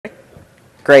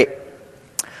Great.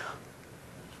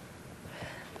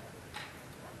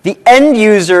 The end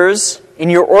users in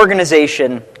your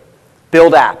organization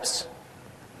build apps.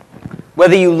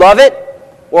 Whether you love it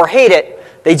or hate it,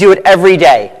 they do it every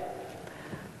day.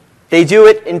 They do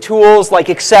it in tools like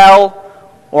Excel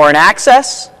or in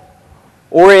Access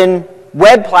or in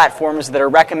web platforms that are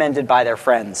recommended by their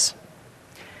friends.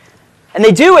 And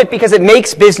they do it because it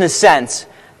makes business sense.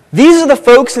 These are the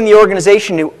folks in the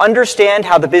organization who understand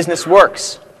how the business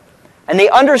works. And they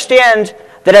understand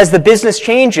that as the business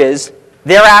changes,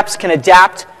 their apps can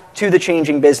adapt to the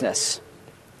changing business.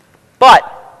 But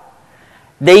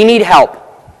they need help.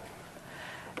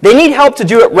 They need help to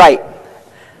do it right.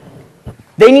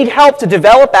 They need help to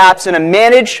develop apps in a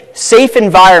managed, safe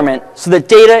environment so that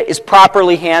data is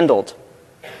properly handled.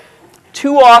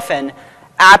 Too often,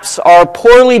 apps are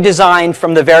poorly designed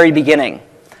from the very beginning.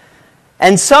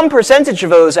 And some percentage of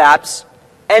those apps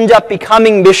end up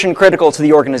becoming mission critical to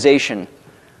the organization.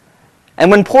 And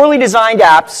when poorly designed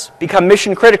apps become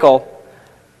mission critical,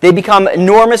 they become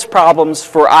enormous problems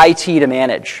for IT to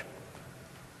manage.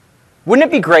 Wouldn't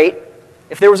it be great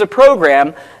if there was a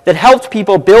program that helped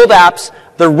people build apps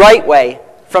the right way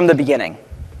from the beginning?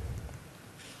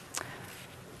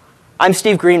 I'm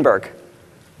Steve Greenberg.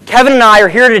 Kevin and I are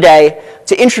here today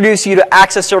to introduce you to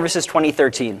Access Services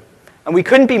 2013, and we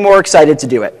couldn't be more excited to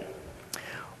do it.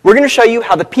 We're going to show you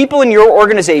how the people in your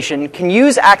organization can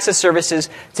use Access Services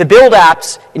to build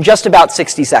apps in just about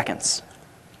 60 seconds.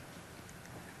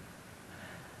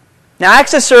 Now,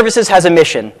 Access Services has a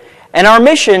mission, and our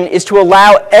mission is to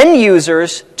allow end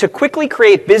users to quickly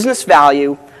create business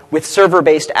value with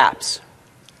server-based apps.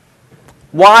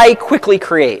 Why quickly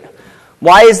create?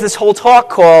 Why is this whole talk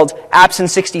called Apps in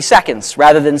 60 Seconds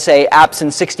rather than, say, Apps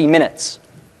in 60 Minutes?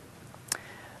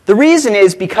 The reason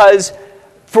is because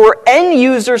for end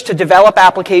users to develop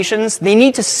applications, they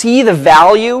need to see the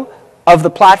value of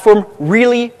the platform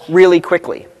really, really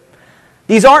quickly.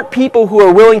 These aren't people who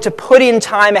are willing to put in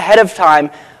time ahead of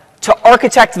time to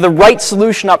architect the right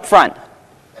solution up front.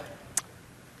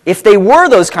 If they were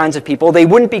those kinds of people, they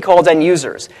wouldn't be called end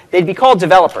users. They'd be called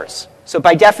developers. So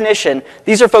by definition,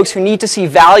 these are folks who need to see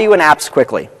value in apps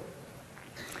quickly.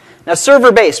 Now,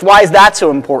 server-based, why is that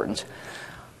so important?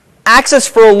 Access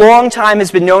for a long time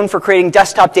has been known for creating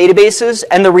desktop databases,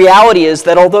 and the reality is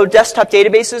that although desktop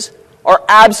databases are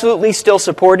absolutely still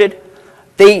supported,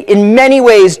 they in many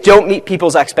ways don't meet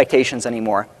people's expectations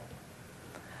anymore.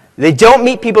 They don't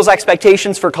meet people's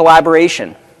expectations for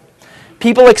collaboration.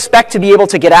 People expect to be able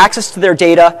to get access to their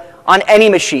data on any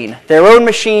machine, their own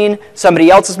machine, somebody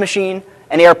else's machine,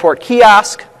 an airport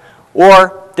kiosk,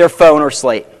 or their phone or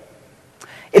slate.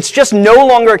 It's just no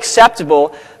longer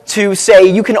acceptable to say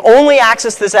you can only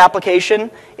access this application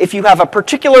if you have a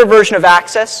particular version of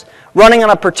Access running on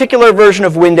a particular version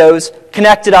of Windows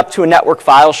connected up to a network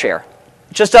file share.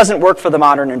 It just doesn't work for the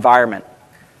modern environment.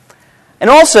 And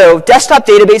also, desktop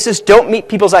databases don't meet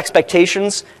people's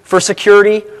expectations for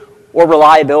security or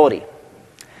reliability.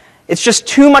 It's just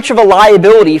too much of a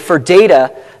liability for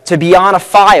data to be on a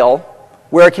file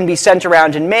where it can be sent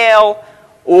around in mail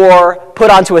or put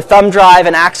onto a thumb drive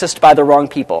and accessed by the wrong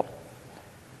people.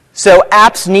 So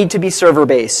apps need to be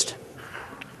server-based.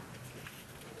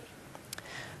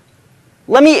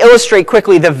 Let me illustrate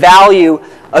quickly the value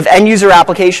of end-user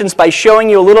applications by showing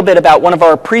you a little bit about one of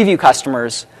our preview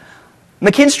customers.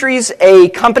 McKinstry's a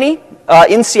company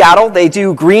in Seattle. They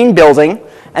do green building,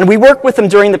 and we work with them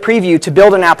during the preview to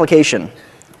build an application.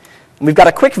 We've got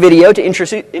a quick video to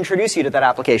introduce you to that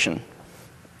application.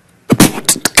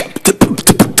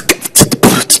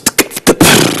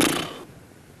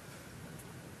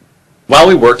 While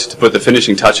we worked to put the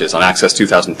finishing touches on Access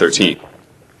 2013,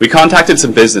 we contacted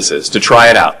some businesses to try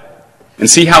it out and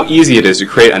see how easy it is to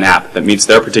create an app that meets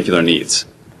their particular needs.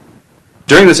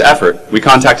 During this effort, we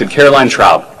contacted Caroline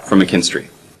Traub from McKinstry.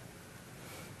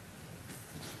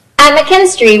 At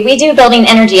McKinstry, we do building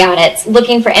energy audits,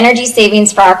 looking for energy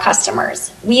savings for our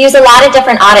customers. We use a lot of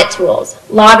different audit tools,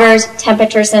 loggers,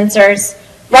 temperature sensors.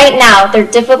 Right now, they're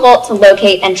difficult to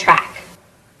locate and track.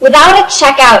 Without a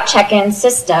checkout check-in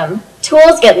system,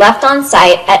 tools get left on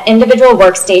site at individual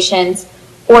workstations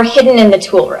or hidden in the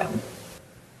tool room.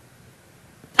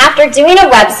 After doing a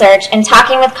web search and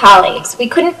talking with colleagues, we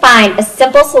couldn't find a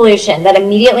simple solution that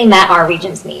immediately met our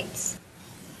region's needs.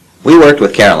 We worked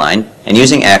with Caroline and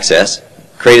using Access,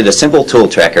 created a simple tool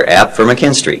tracker app for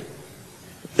McKinstry.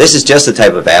 This is just the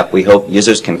type of app we hope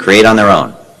users can create on their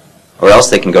own, or else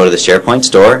they can go to the SharePoint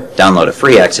store, download a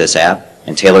free Access app,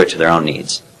 and tailor it to their own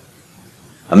needs.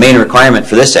 A main requirement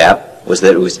for this app was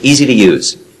that it was easy to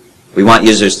use. We want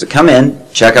users to come in,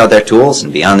 check out their tools,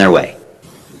 and be on their way.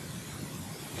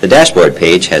 The dashboard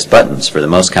page has buttons for the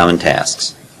most common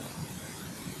tasks.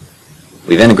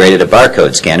 We've integrated a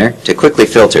barcode scanner to quickly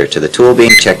filter to the tool being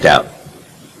checked out.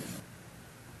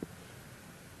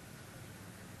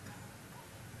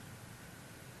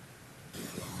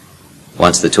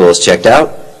 Once the tool is checked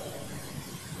out,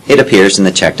 it appears in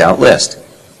the checked out list.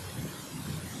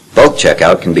 Bulk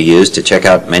checkout can be used to check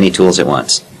out many tools at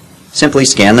once. Simply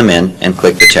scan them in and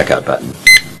click the checkout button.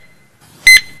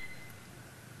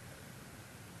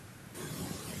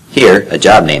 Here, a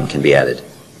job name can be added.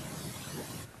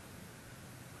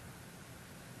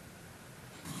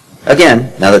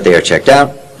 Again, now that they are checked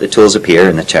out, the tools appear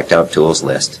in the checked out tools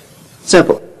list.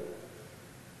 Simple.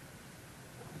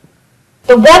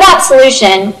 The web app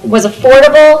solution was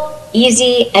affordable,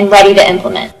 easy, and ready to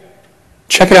implement.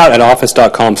 Check it out at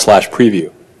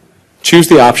office.com/preview. Choose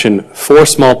the option For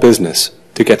Small Business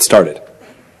to get started.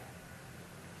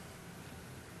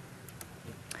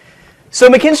 So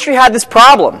McKinstry had this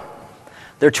problem.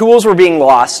 Their tools were being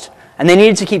lost, and they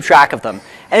needed to keep track of them.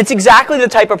 And it's exactly the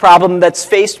type of problem that's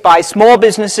faced by small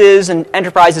businesses and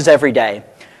enterprises every day.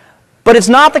 But it's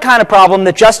not the kind of problem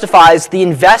that justifies the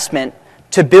investment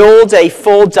to build a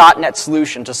full .NET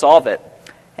solution to solve it.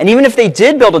 And even if they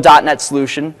did build a .NET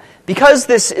solution, because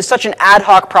this is such an ad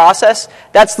hoc process,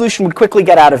 that solution would quickly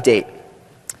get out of date.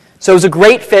 So it was a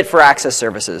great fit for Access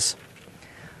Services.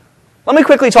 Let me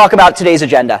quickly talk about today's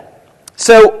agenda.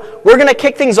 So we're going to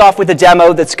kick things off with a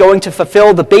demo that's going to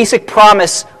fulfill the basic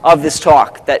promise of this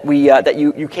talk that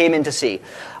you came in to see.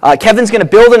 Kevin's going to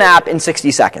build an app in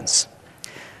 60 seconds.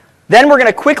 Then we're going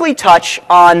to quickly touch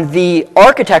on the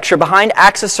architecture behind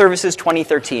Access Services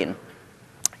 2013.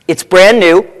 It's brand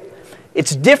new,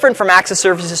 it's different from Access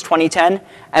Services 2010,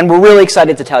 and we're really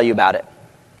excited to tell you about it.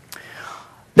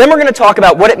 Then we're going to talk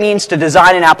about what it means to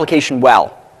design an application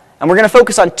well. And we're going to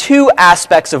focus on two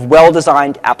aspects of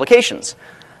well-designed applications.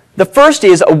 The first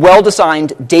is a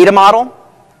well-designed data model,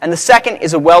 and the second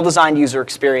is a well-designed user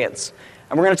experience.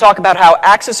 And we're going to talk about how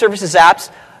Access Services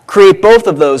apps create both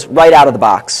of those right out of the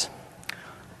box.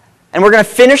 And we're going to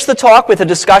finish the talk with a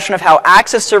discussion of how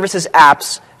Access Services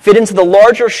apps fit into the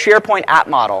larger SharePoint app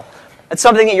model. That's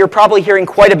something that you're probably hearing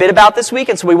quite a bit about this week,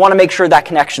 and so we want to make sure that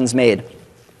connection's made.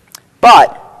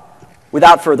 But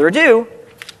without further ado,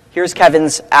 here's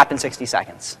Kevin's app in 60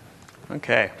 seconds.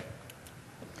 Okay.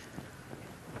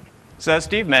 So as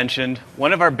Steve mentioned,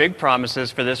 one of our big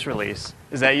promises for this release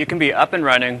is that you can be up and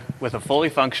running with a fully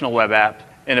functional web app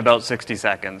in about 60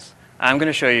 seconds. I'm going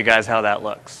to show you guys how that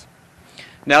looks.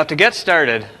 Now, to get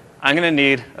started, I'm going to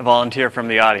need a volunteer from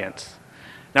the audience.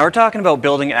 Now, we're talking about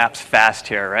building apps fast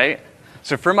here, right?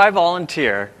 So for my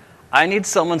volunteer, I need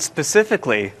someone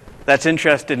specifically that's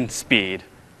interested in speed,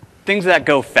 things that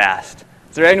go fast.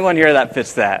 Is there anyone here that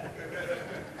fits that?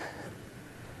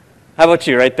 How about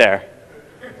you, right there?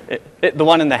 The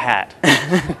one in the hat.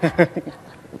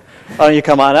 Why don't you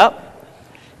come on up?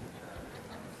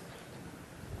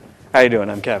 How you doing?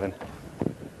 I'm Kevin.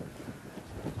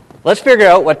 Let's figure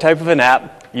out what type of an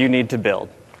app you need to build.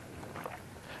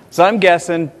 So I'm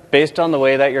guessing, based on the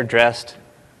way that you're dressed,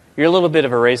 you're a little bit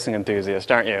of a racing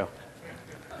enthusiast, aren't you?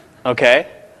 Okay.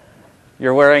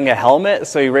 You're wearing a helmet,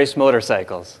 so you race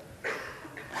motorcycles.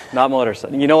 Not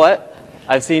motorcycles. You know what?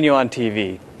 I've seen you on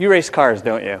TV. You race cars,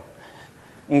 don't you?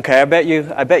 Okay, I bet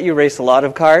you race a lot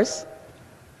of cars.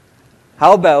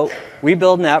 How about we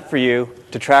build an app for you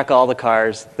to track all the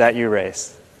cars that you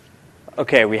race?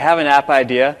 Okay, we have an app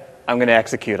idea. I'm going to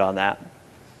execute on that.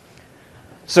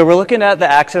 So we're looking at the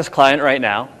Access client right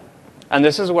now, and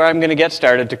this is where I'm going to get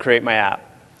started to create my app.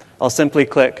 I'll simply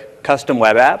click Custom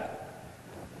Web App.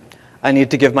 I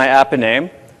need to give my app a name.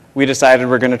 We decided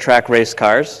we're going to track race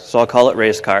cars, so I'll call it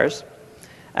Race Cars.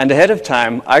 And ahead of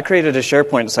time, I created a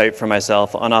SharePoint site for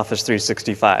myself on Office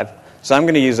 365, so I'm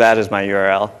going to use that as my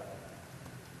URL.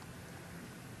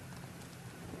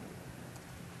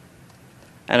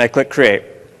 And I click Create.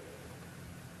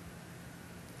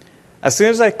 As soon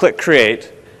as I click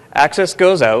Create, Access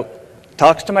goes out,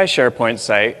 talks to my SharePoint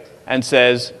site, and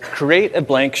says, create a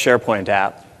blank SharePoint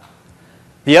app.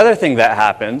 The other thing that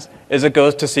happens is it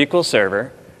goes to SQL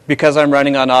Server. Because I'm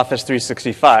running on Office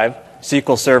 365,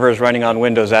 SQL Server is running on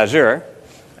Windows Azure,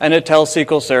 and it tells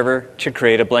SQL Server to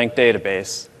create a blank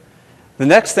database. The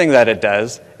next thing that it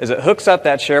does is it hooks up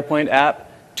that SharePoint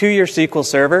app to your SQL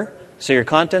Server, so your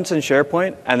content's in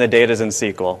SharePoint and the data's in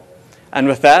SQL. And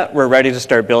with that, we're ready to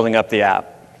start building up the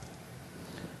app.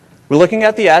 We're looking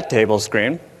at the Add Table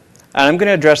screen, and I'm going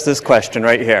to address this question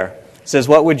right here. It says,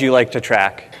 what would you like to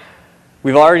track?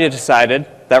 We've already decided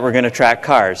that we're going to track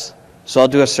cars, so I'll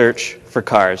do a search for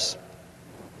cars.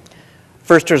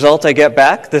 First result I get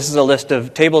back, this is a list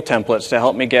of table templates to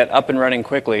help me get up and running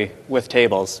quickly with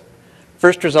tables.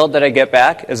 First result that I get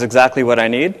back is exactly what I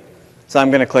need, so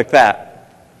I'm going to click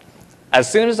that. As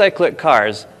soon as I click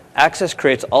Cars, Access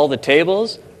creates all the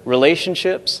tables,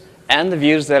 relationships, and the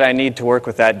views that I need to work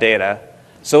with that data.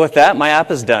 So with that, my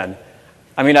app is done.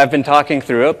 I mean, I've been talking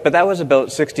through it, but that was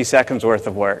about 60 seconds worth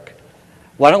of work.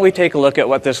 Why don't we take a look at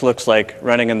what this looks like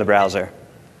running in the browser?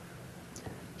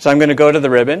 So I'm going to go to the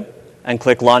ribbon and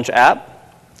click Launch App.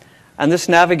 And this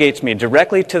navigates me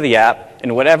directly to the app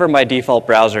in whatever my default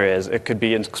browser is. It could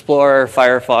be Explorer,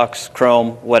 Firefox,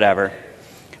 Chrome, whatever.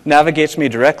 Navigates me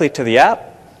directly to the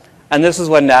app. And this is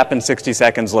what an app in 60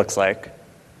 seconds looks like.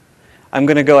 I'm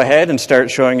going to go ahead and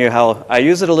start showing you how I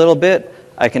use it a little bit.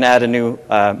 I can add a new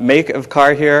make of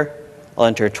car here. I'll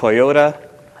enter Toyota.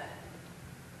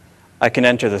 I can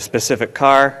enter the specific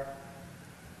car.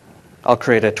 I'll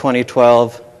create a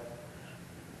 2012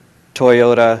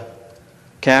 Toyota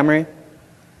Camry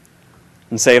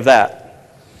and save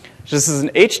that. This is an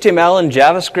HTML and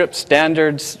JavaScript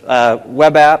standards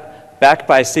web app backed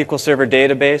by a SQL Server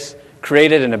database,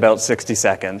 created in about 60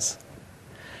 seconds.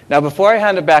 Now, before I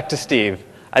hand it back to Steve,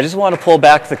 I just want to pull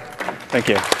back the... Thank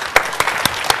you.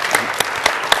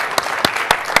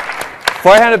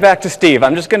 Before I hand it back to Steve,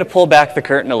 I'm just going to pull back the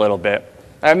curtain a little bit.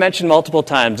 I mentioned multiple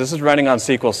times, this is running on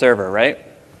SQL Server, right?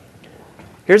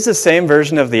 Here's the same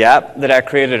version of the app that I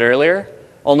created earlier,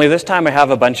 only this time I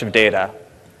have a bunch of data.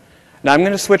 Now I'm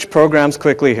going to switch programs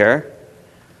quickly here.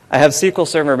 I have SQL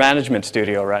Server Management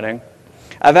Studio running.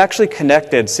 I've actually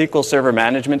connected SQL Server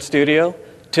Management Studio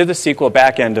to the SQL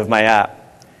backend of my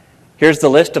app. Here's the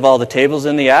list of all the tables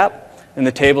in the app. In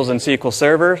the tables in SQL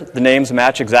Server, the names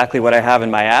match exactly what I have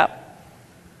in my app.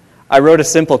 I wrote a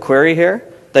simple query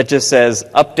here that just says,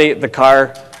 update the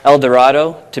car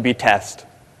Eldorado to be test.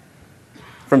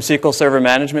 From SQL Server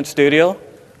Management Studio,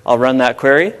 I'll run that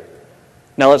query.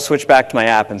 Now let's switch back to my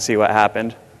app and see what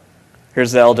happened.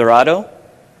 Here's the Eldorado.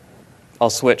 I'll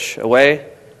switch away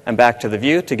and back to the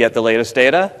view to get the latest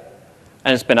data,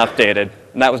 and it's been updated.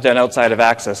 And that was done outside of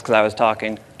Access because I was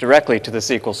talking directly to the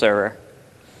SQL Server.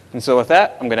 And so with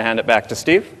that, I'm going to hand it back to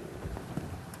Steve.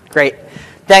 Great.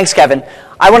 Thanks, Kevin.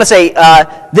 I want to say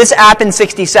this app in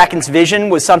 60 seconds vision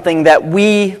was something that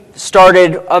we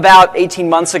started about 18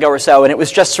 months ago or so, and it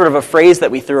was just sort of a phrase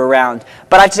that we threw around.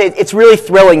 But I have to say, it's really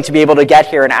thrilling to be able to get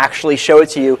here and actually show it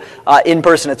to you in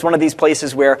person. It's one of these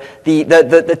places where the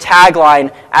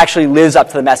tagline actually lives up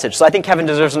to the message. So I think Kevin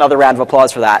deserves another round of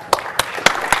applause for that.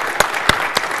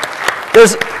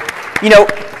 There's,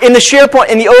 in the SharePoint,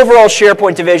 in the overall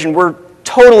SharePoint division, we're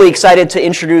totally excited to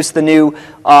introduce the new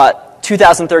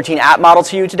 2013 app model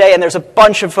to you today, and there's a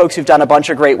bunch of folks who've done a bunch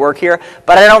of great work here,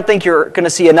 but I don't think you're going to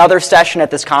see another session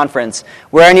at this conference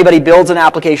where anybody builds an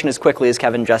application as quickly as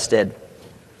Kevin just did.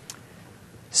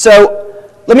 So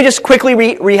let me just quickly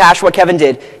rehash what Kevin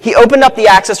did. He opened up the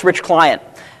Access-rich client,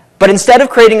 but instead of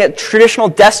creating a traditional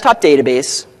desktop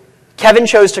database, Kevin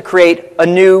chose to create a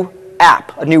new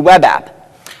app, a new web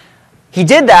app. He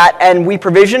did that, and we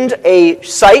provisioned a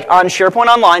site on SharePoint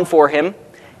Online for him,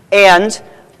 and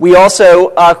we also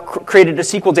created a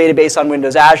SQL database on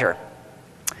Windows Azure.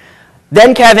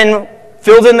 Then Kevin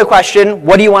filled in the question,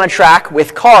 what do you want to track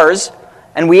with cars?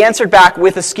 And we answered back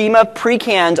with a schema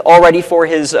pre-canned already for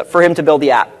him to build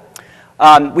the app.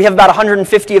 We have about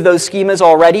 150 of those schemas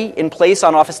already in place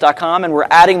on Office.com, and we're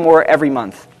adding more every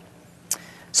month.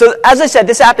 So as I said,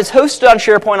 this app is hosted on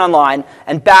SharePoint Online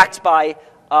and backed by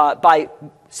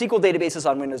SQL databases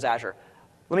on Windows Azure.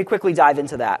 Let me quickly dive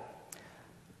into that.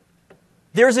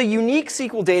 There's a unique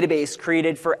SQL database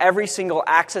created for every single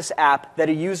Access app that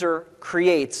a user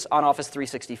creates on Office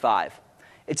 365.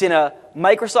 It's in a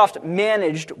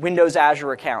Microsoft-managed Windows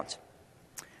Azure account.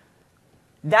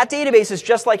 That database is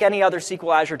just like any other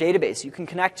SQL Azure database. You can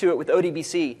connect to it with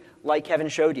ODBC, like Kevin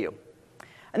showed you.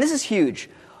 And this is huge.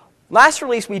 Last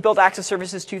release, we built Access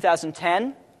Services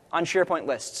 2010 on SharePoint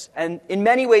lists. And in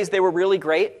many ways, they were really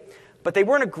great. But they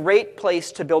weren't a great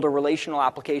place to build a relational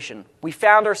application. We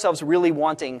found ourselves really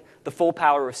wanting the full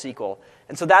power of SQL.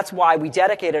 And so that's why we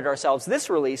dedicated ourselves this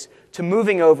release to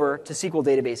moving over to SQL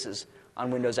databases on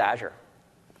Windows Azure.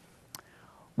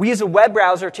 We use a web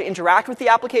browser to interact with the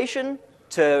application,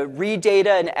 to read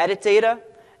data and edit data.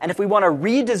 And if we want to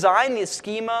redesign the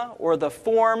schema or the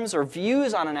forms or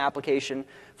views on an application,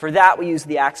 for that we use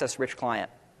the Access-rich client.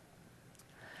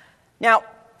 Now,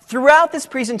 throughout this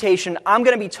presentation, I'm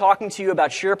going to be talking to you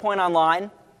about SharePoint Online,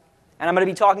 and I'm going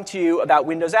to be talking to you about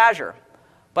Windows Azure.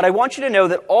 But I want you to know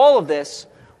that all of this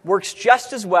works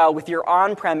just as well with your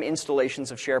on-prem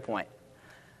installations of SharePoint.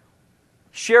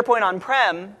 SharePoint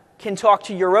on-prem can talk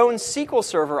to your own SQL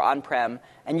server on-prem,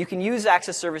 and you can use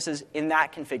Access Services in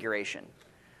that configuration.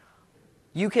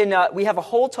 We have a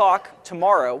whole talk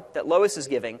tomorrow that Lois is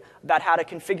giving about how to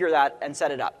configure that and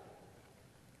set it up.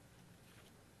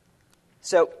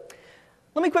 So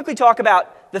let me quickly talk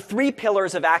about the 3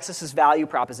 pillars of Access's value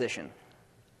proposition.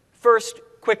 First,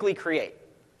 quickly create.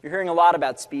 You're hearing a lot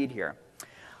about speed here.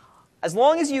 As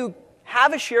long as you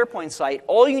have a SharePoint site,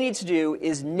 all you need to do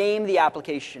is name the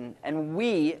application, and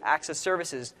we, Access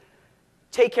Services,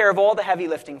 take care of all the heavy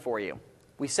lifting for you.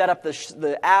 We set up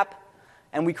the app,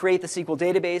 and we create the SQL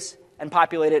database and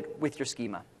populate it with your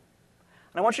schema.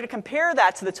 And I want you to compare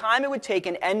that to the time it would take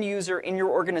an end user in your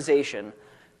organization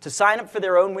to sign up for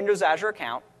their own Windows Azure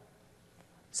account,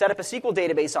 set up a SQL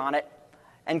database on it,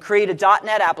 and create a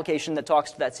 .NET application that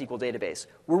talks to that SQL database.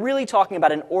 We're really talking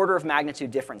about an order of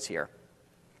magnitude difference here.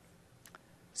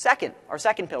 Second, our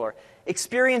second pillar,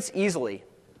 experience easily.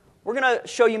 We're going to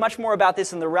show you much more about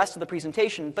this in the rest of the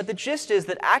presentation, but the gist is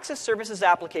that Access Services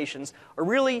applications are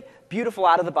really beautiful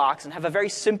out of the box and have a very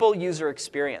simple user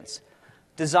experience,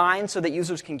 designed so that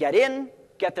users can get in,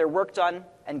 get their work done,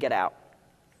 and get out.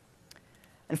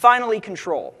 And finally,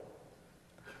 control.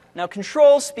 Now,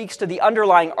 control speaks to the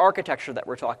underlying architecture that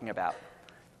we're talking about.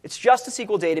 It's just a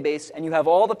SQL database, and you have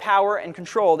all the power and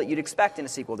control that you'd expect in a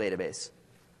SQL database.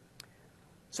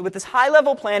 So with this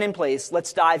high-level plan in place,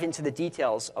 let's dive into the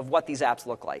details of what these apps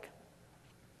look like.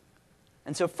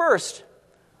 And so first,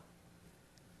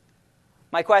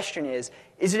 my question is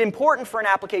it important for an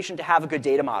application to have a good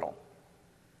data model?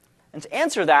 And to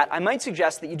answer that, I might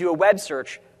suggest that you do a web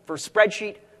search for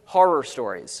spreadsheet horror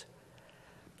stories.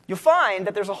 You'll find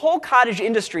that there's a whole cottage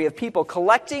industry of people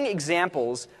collecting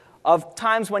examples of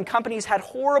times when companies had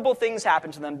horrible things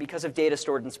happen to them because of data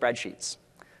stored in spreadsheets.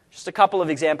 Just a couple of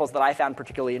examples that I found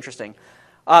particularly interesting.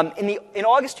 In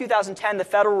August 2010, the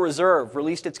Federal Reserve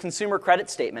released its consumer credit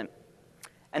statement,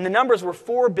 and the numbers were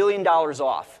 $4 billion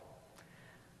off.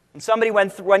 And somebody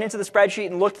went into the spreadsheet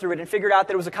and looked through it and figured out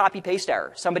that it was a copy-paste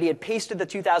error. Somebody had pasted the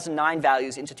 2009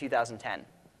 values into 2010,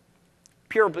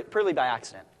 purely by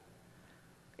accident.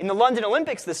 In the London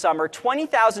Olympics this summer,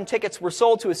 20,000 tickets were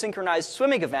sold to a synchronized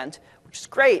swimming event, which is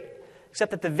great,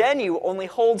 except that the venue only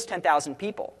holds 10,000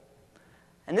 people.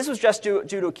 And this was just due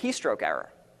to a keystroke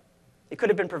error. It could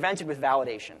have been prevented with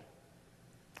validation.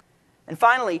 And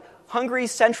finally,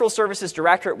 Hungary's Central Services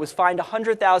Directorate was fined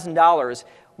 $100,000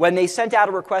 when they sent out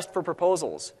a request for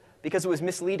proposals because it was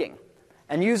misleading.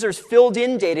 And users filled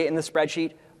in data in the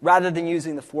spreadsheet rather than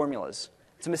using the formulas.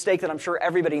 It's a mistake that I'm sure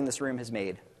everybody in this room has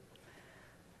made.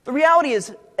 The reality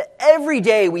is, every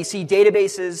day we see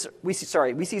spreadsheets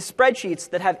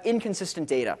that have inconsistent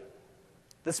data.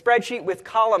 The spreadsheet with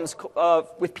columns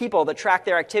with people that track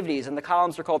their activities, and the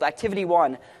columns are called Activity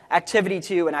 1, Activity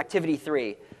 2, and Activity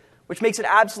 3, which makes it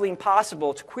absolutely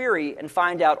impossible to query and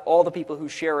find out all the people who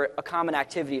share a common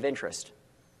activity of interest.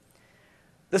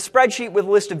 The spreadsheet with a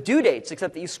list of due dates,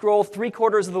 except that you scroll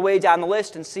 3/4 of the way down the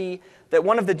list and see that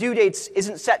one of the due dates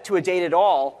isn't set to a date at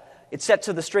all, it's set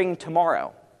to the string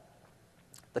tomorrow.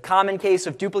 The common case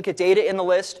of duplicate data in the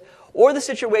list, or the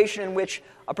situation in which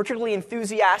a particularly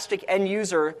enthusiastic end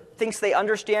user thinks they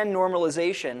understand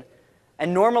normalization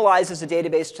and normalizes a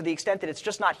database to the extent that it's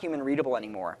just not human readable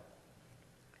anymore.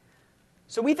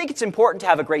 So we think it's important to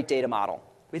have a great data model.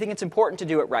 We think it's important to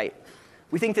do it right.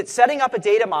 We think that setting up a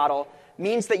data model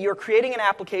means that you're creating an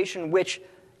application which,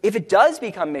 if it does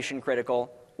become mission critical,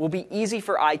 will be easy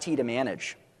for IT to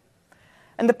manage.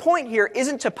 And the point here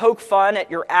isn't to poke fun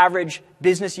at your average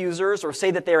business users or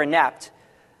say that they're inept.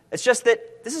 It's just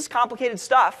that this is complicated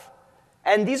stuff,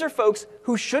 and these are folks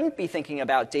who shouldn't be thinking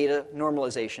about data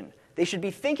normalization. They should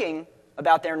be thinking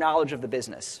about their knowledge of the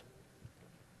business.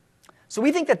 So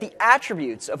we think that the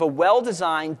attributes of a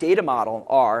well-designed data model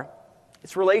are,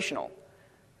 it's relational.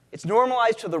 It's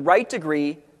normalized to the right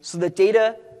degree so that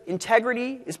data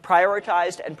integrity is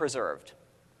prioritized and preserved.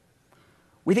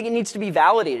 We think it needs to be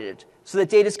validated so that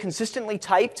data is consistently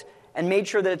typed and made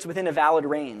sure that it's within a valid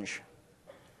range.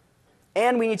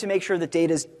 And we need to make sure that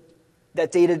data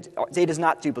is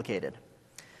not duplicated.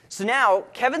 So now,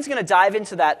 Kevin's going to dive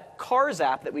into that Cars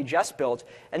app that we just built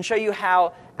and show you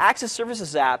how Access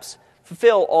Services apps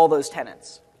fulfill all those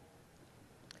tenets.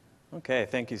 Okay,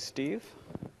 thank you, Steve.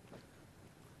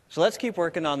 So let's keep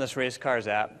working on this Race Cars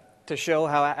app to show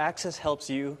how Access helps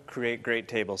you create great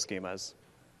table schemas.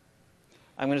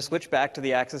 I'm going to switch back to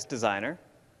the Access Designer.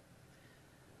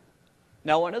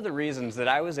 Now, one of the reasons that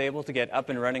I was able to get up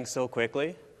and running so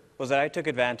quickly was that I took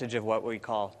advantage of what we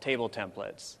call table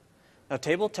templates. Now,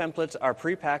 table templates are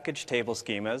prepackaged table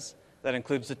schemas that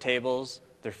includes the tables,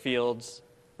 their fields,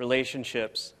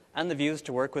 relationships, and the views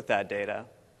to work with that data.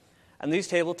 And these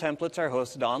table templates are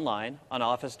hosted online on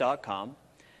office.com,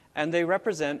 and they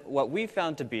represent what we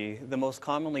found to be the most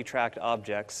commonly tracked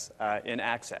objects in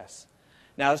Access.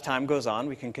 Now, as time goes on,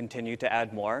 we can continue to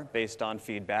add more based on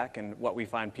feedback and what we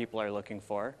find people are looking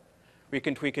for. We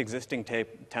can tweak existing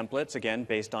templates, again,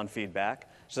 based on feedback,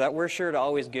 so that we're sure to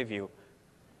always give you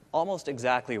almost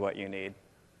exactly what you need.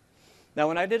 Now,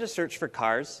 when I did a search for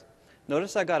cars,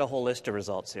 notice I got a whole list of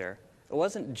results here. It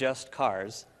wasn't just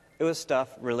cars. It was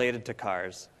stuff related to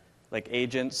cars, like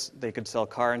agents. They could sell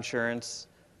car insurance,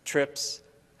 trips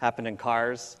happen in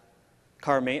cars,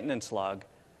 car maintenance log.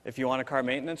 If you want a car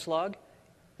maintenance log,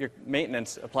 your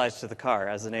maintenance applies to the car,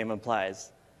 as the name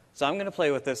implies. So I'm going to play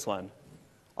with this one.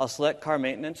 I'll select car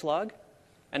maintenance log,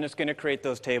 and it's going to create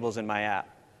those tables in my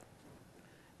app.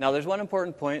 Now, there's one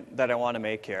important point that I want to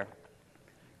make here.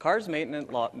 Car's maintenance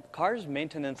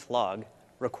log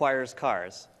requires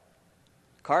cars.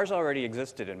 Cars already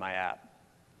existed in my app.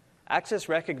 Access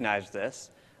recognized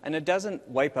this, and it doesn't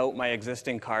wipe out my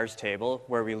existing cars table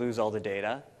where we lose all the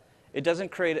data. It doesn't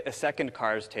create a second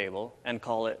cars table and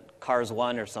call it cars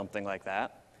 1 or something like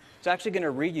that. It's actually going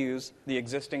to reuse the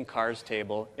existing cars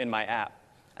table in my app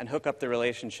and hook up the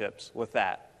relationships with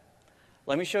that.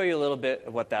 Let me show you a little bit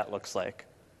of what that looks like.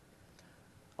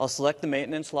 I'll select the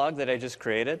maintenance log that I just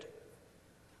created.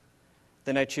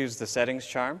 Then I choose the settings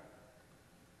charm,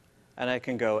 and I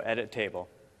can go edit table.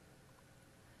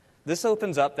 This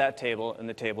opens up that table in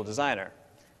the table designer.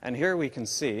 And here we can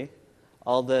see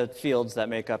all the fields that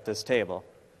make up this table.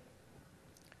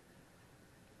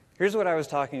 Here's what I was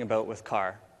talking about with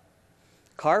car.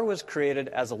 Car was created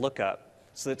as a lookup,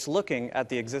 so it's looking at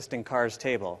the existing cars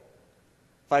table.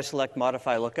 If I select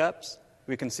modify lookups,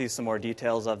 we can see some more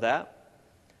details of that.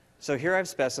 So here I've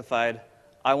specified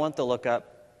I want the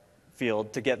lookup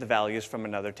field to get the values from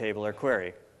another table or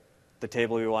query. The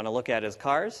table we want to look at is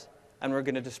cars, and we're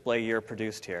going to display year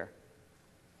produced here.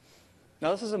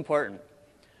 Now, this is important.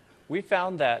 We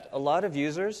found that a lot of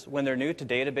users, when they're new to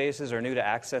databases or new to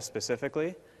Access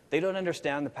specifically, they don't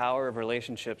understand the power of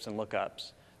relationships and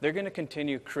lookups. They're going to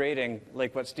continue creating,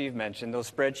 like what Steve mentioned,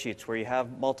 those spreadsheets where you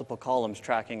have multiple columns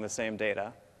tracking the same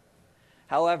data.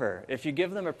 However, if you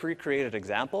give them a pre-created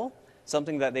example,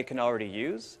 something that they can already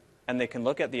use, and they can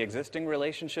look at the existing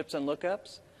relationships and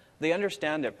lookups, they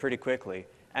understand it pretty quickly,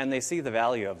 and they see the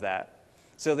value of that.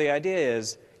 So the idea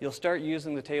is you'll start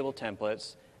using the table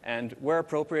templates, and where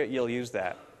appropriate, you'll use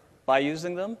that. By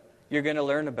using them, you're going to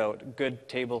learn about good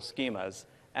table schemas,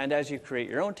 and as you create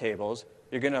your own tables,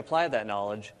 you're going to apply that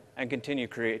knowledge and continue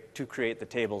to create the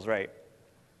tables right.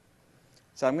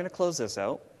 So I'm going to close this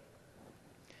out.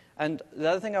 And the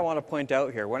other thing I want to point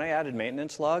out here, when I added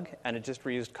maintenance log and it just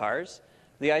reused cars,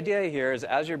 the idea here is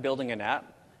as you're building an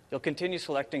app, you'll continue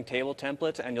selecting table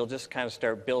templates and you'll just kind of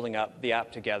start building up the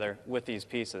app together with these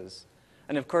pieces.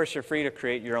 And of course, you're free to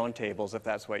create your own tables if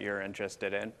that's what you're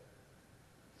interested in.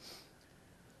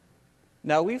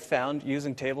 Now, we've found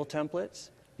using table templates,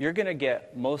 you're going to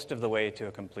get most of the way to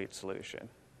a complete solution.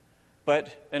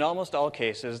 But in almost all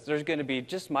cases, there's going to be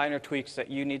just minor tweaks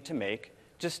that you need to make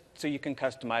just so you can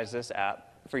customize this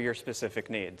app for your specific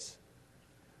needs.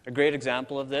 A great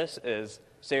example of this is,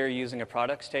 say you're using a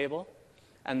products table,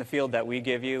 and the field that we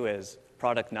give you is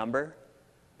product number,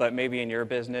 but maybe in your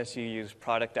business you use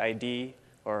product ID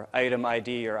or item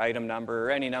number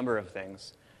or any number of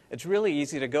things. It's really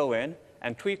easy to go in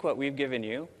and tweak what we've given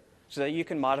you so that you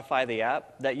can modify the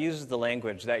app that uses the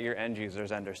language that your end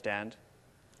users understand.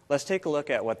 Let's take a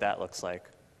look at what that looks like.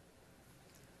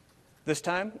 This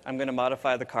time, I'm going to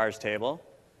modify the cars table.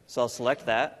 So I'll select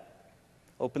that,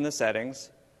 open the settings,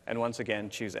 and once again,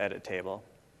 choose Edit Table.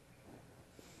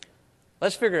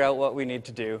 Let's figure out what we need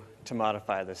to do to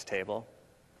modify this table.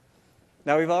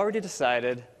 Now, we've already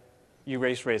decided you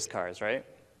race cars, right?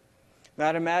 Now,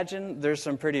 I'd imagine there's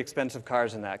some pretty expensive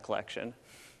cars in that collection.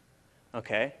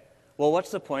 Okay. Well,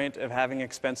 what's the point of having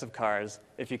expensive cars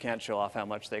if you can't show off how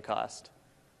much they cost?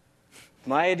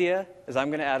 My idea is I'm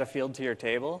going to add a field to your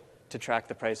table to track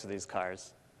the price of these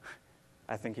cars.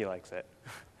 I think he likes it.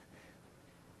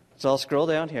 So I'll scroll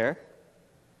down here,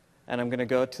 and I'm going to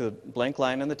go to the blank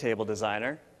line in the table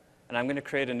designer, and I'm going to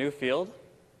create a new field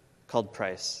called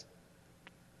price.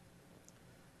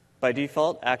 By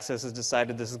default, Access has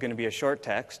decided this is going to be a short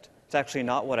text. It's actually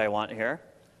not what I want here.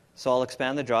 So I'll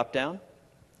expand the drop-down,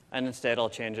 and instead I'll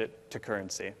change it to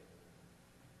currency.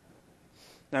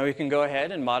 Now we can go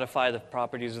ahead and modify the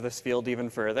properties of this field even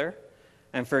further.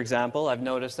 And for example, I've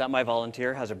noticed that my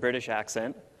volunteer has a British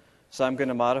accent, so I'm going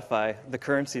to modify the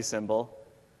currency symbol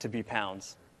to be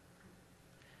pounds.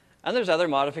 And there's other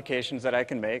modifications that I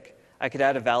can make. I could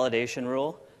add a validation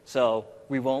rule So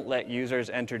we won't let users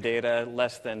enter data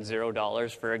less than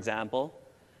 $0, for example.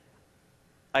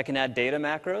 I can add data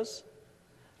macros.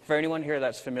 For anyone here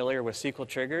that's familiar with SQL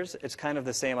triggers, it's kind of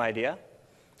the same idea.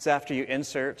 It's after you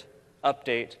insert,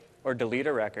 update, or delete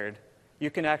a record, you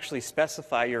can actually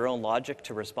specify your own logic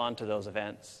to respond to those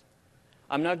events.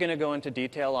 I'm not going to go into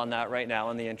detail on that right now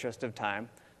in the interest of time,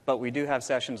 but we do have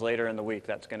sessions later in the week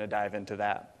that's going to dive into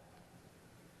that.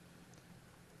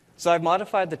 So I've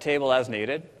modified the table as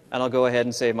needed, and I'll go ahead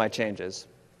and save my changes.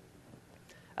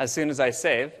 As soon as I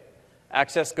save,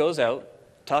 Access goes out,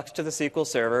 talks to the SQL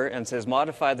server, and says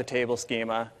modify the table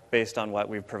schema based on what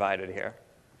we've provided here.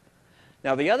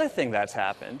 Now, the other thing that's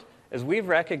happened is we've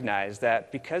recognized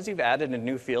that because you've added a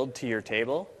new field to your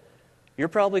table, you're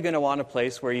probably going to want a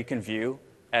place where you can view,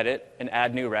 edit, and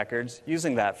add new records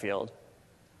using that field.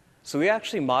 So we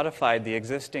actually modified the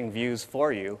existing views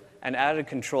for you and added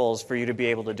controls for you to be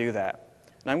able to do that.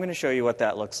 And I'm going to show you what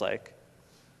that looks like.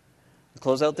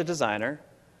 Close out the designer,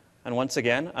 and once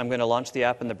again, I'm going to launch the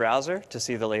app in the browser to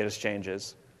see the latest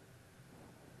changes.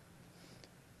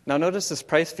 Now notice this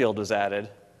price field was added.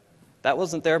 That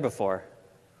wasn't there before.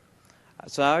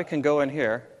 So now I can go in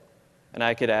here, and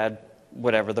I could add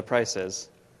whatever the price is.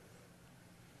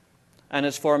 And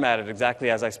it's formatted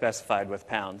exactly as I specified with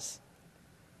pounds.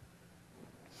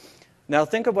 Now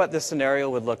think of what this scenario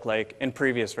would look like in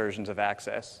previous versions of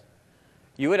Access.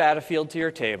 You would add a field to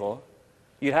your table.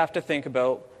 You'd have to think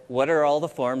about what are all the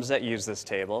forms that use this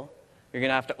table. You're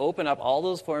going to have to open up all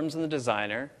those forms in the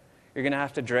designer. You're going to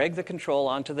have to drag the control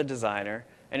onto the designer,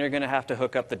 and you're going to have to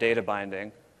hook up the data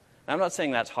binding. Now, I'm not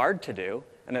saying that's hard to do,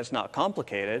 and it's not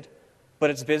complicated, but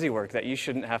it's busy work that you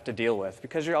shouldn't have to deal with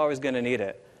because you're always going to need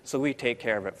it. So we take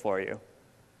care of it for you.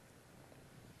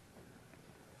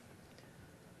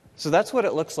 So that's what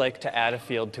it looks like to add a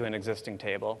field to an existing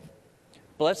table.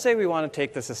 But let's say we want to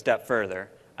take this a step further,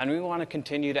 and we want to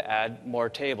continue to add more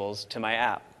tables to my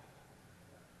app.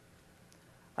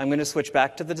 I'm going to switch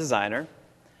back to the designer,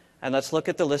 and let's look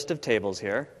at the list of tables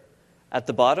here. At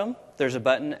the bottom, there's a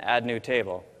button, Add New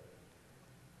Table.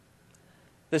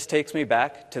 This takes me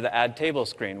back to the Add Table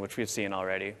screen, which we've seen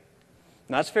already.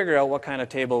 Now let's figure out what kind of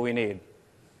table we need.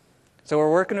 So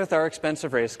we're working with our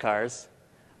expensive race cars.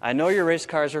 I know your race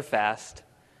cars are fast.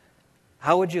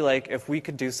 How would you like if we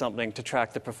could do something to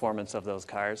track the performance of those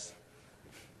cars?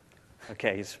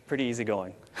 Okay, he's pretty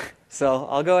easygoing. So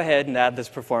I'll go ahead and add this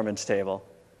performance table.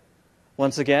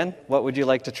 Once again, what would you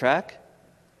like to track?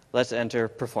 Let's enter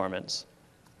performance.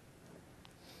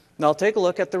 Now I'll take a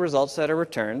look at the results that are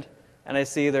returned, and I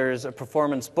see there's a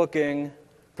performance booking,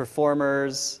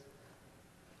 performers,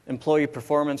 employee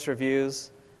performance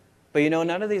reviews. But you know,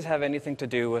 none of these have anything to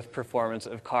do with performance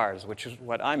of cars, which is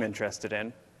what I'm interested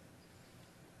in.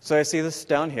 So I see this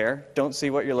down here, don't see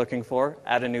what you're looking for,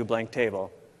 add a new blank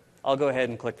table. I'll go ahead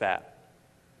and click that.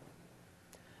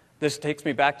 This takes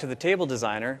me back to the table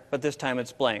designer, but this time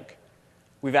it's blank.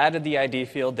 We've added the ID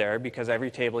field there because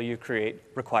every table you create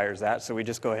requires that, so we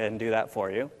just go ahead and do that for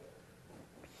you.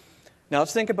 Now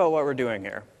let's think about what we're doing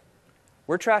here.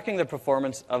 We're tracking the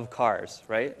performance of cars,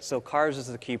 right? So cars is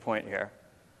the key point here.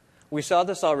 We saw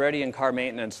this already in car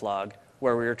maintenance log,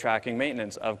 where we were tracking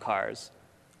maintenance of cars.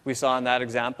 We saw in that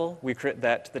example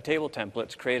that the table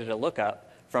templates created a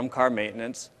lookup from car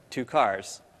maintenance to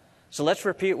cars. So let's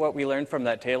repeat what we learned from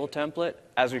that table template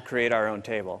as we create our own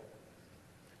table.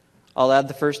 I'll add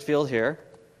the first field here,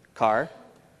 car.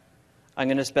 I'm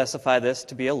going to specify this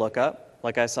to be a lookup,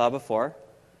 like I saw before,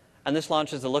 and this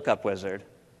launches the lookup wizard.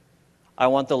 I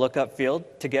want the lookup field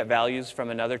to get values from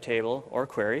another table or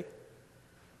query,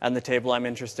 and the table I'm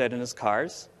interested in is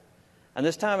cars. And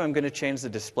this time I'm going to change the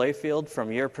display field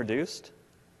from year produced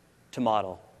to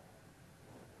model.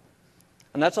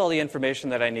 And that's all the information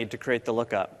that I need to create the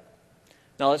lookup.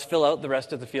 Now let's fill out the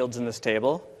rest of the fields in this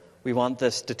table. We want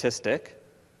the statistic.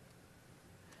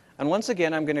 And once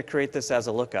again, I'm going to create this as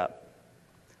a lookup.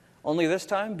 Only this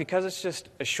time, because it's just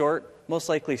a short, most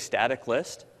likely static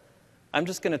list, I'm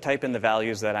just going to type in the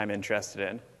values that I'm interested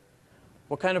in.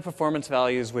 What kind of performance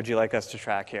values would you like us to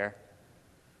track here?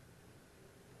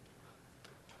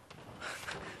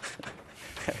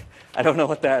 I don't know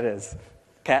what that is.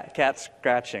 Cat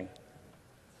scratching.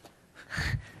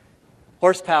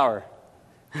 Horsepower.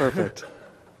 Perfect.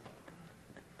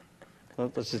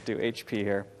 Let's just do HP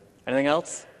here. Anything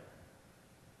else?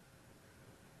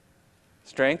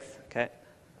 Strength? Okay.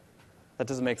 That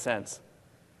doesn't make sense.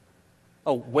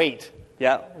 Oh, weight.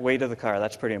 Yeah, weight of the car.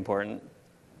 That's pretty important.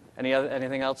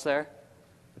 Anything else there?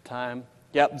 The time?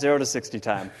 Yep, 0 to 60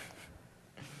 time.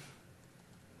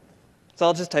 So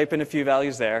I'll just type in a few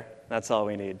values there. That's all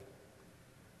we need.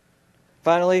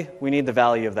 Finally, we need the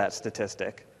value of that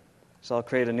statistic. So I'll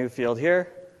create a new field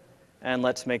here, and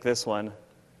let's make this one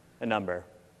a number.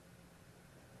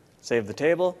 Save the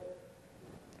table.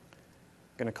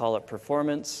 I'm going to call it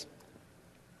performance.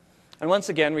 And once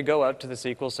again, we go out to the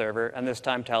SQL Server, and this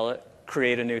time tell it,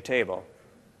 create a new table.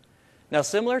 Now,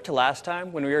 similar to last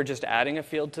time, when we were just adding a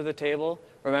field to the table,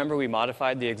 remember we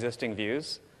modified the existing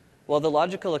views? Well, the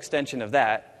logical extension of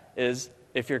that is,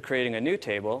 if you're creating a new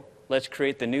table, let's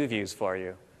create the new views for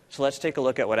you. So let's take a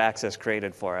look at what Access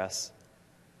created for us.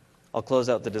 I'll close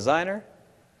out the designer,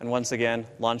 and once again,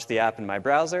 launch the app in my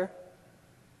browser.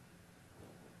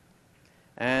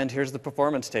 And here's the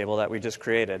performance table that we just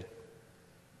created.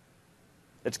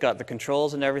 It's got the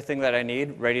controls and everything that I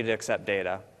need ready to accept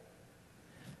data.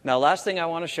 Now, last thing I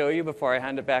want to show you before I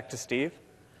hand it back to Steve.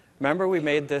 Remember we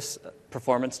made this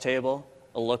performance table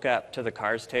a lookup to the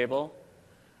cars table?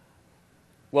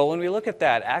 Well, when we look at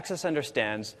that, Access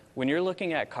understands when you're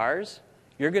looking at cars,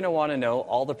 you're going to want to know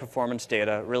all the performance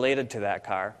data related to that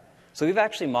car. So we've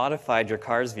actually modified your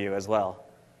cars view as well.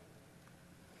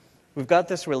 We've got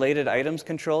this related items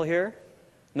control here.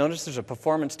 Notice there's a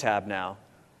performance tab now.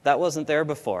 That wasn't there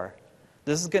before.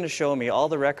 This is going to show me all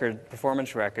the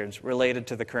performance records related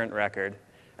to the current record.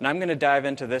 And I'm going to dive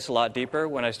into this a lot deeper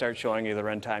when I start showing you the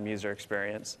runtime user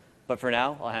experience. But for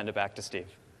now, I'll hand it back to Steve.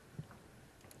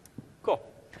 Cool.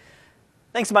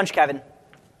 Thanks a bunch, Kevin.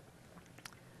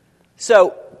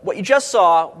 So what you just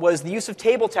saw was the use of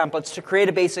table templates to create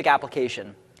a basic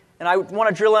application. And I want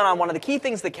to drill in on one of the key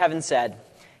things that Kevin said.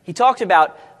 He talked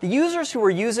about the users who are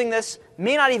using this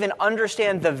may not even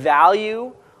understand the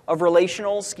value of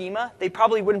relational schema. They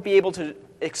probably wouldn't be able to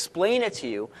explain it to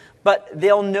you, but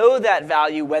they'll know that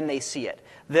value when they see it.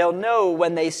 They'll know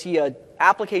when they see an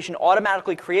application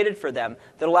automatically created for them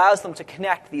that allows them to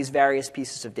connect these various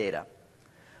pieces of data.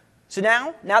 So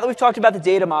now that we've talked about the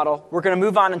data model, we're going to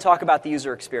move on and talk about the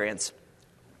user experience.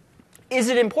 Is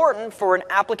it important for an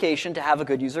application to have a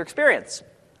good user experience?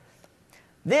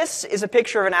 This is a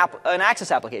picture of an Access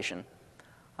application.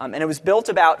 And it was built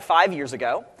about 5 years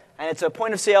ago. And it's a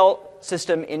point-of-sale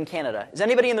system in Canada. Is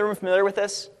anybody in the room familiar with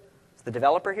this? Is the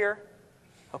developer here?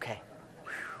 OK.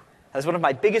 That's one of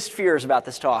my biggest fears about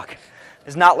this talk,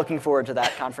 is not looking forward to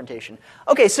that confrontation.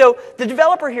 OK, so the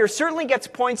developer here certainly gets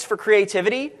points for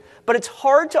creativity, but it's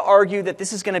hard to argue that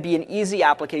this is going to be an easy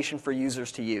application for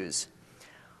users to use.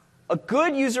 A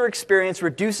good user experience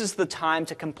reduces the time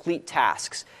to complete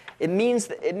tasks. It means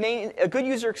that a good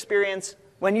user experience,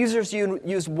 when users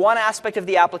use one aspect of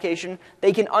the application,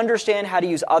 they can understand how to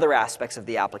use other aspects of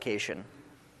the application.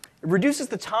 It reduces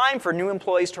the time for new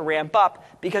employees to ramp up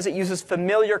because it uses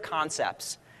familiar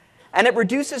concepts. And it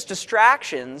reduces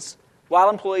distractions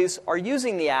while employees are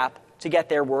using the app to get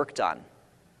their work done.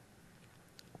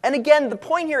 And again, the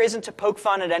point here isn't to poke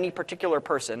fun at any particular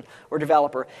person or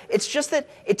developer. It's just that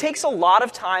it takes a lot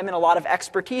of time and a lot of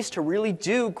expertise to really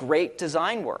do great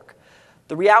design work.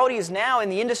 The reality is now in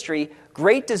the industry,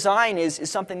 great design is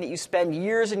something that you spend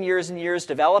years and years and years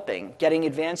developing, getting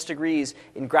advanced degrees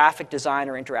in graphic design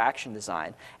or interaction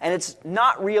design. And it's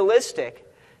not realistic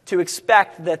to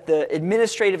expect that the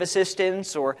administrative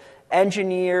assistants or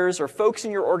engineers or folks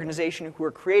in your organization who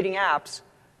are creating apps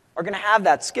are going to have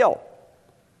that skill.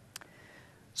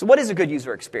 So what is a good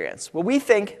user experience? Well, we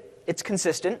think it's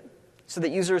consistent so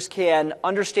that users can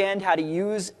understand how to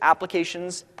use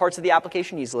applications, parts of the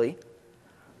application easily. It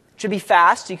should be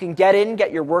fast, so you can get in,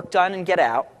 get your work done, and get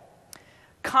out.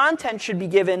 Content should be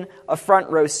given a front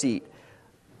row seat.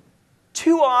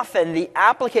 Too often, the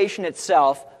application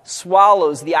itself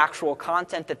swallows the actual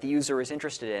content that the user is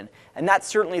interested in, and that's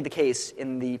certainly the case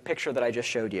in the picture that I just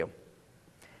showed you.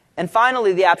 And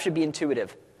finally, the app should be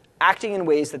intuitive, acting in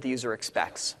ways that the user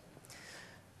expects.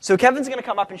 So Kevin's going to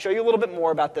come up and show you a little bit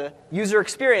more about the user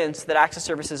experience that Access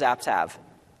Services apps have.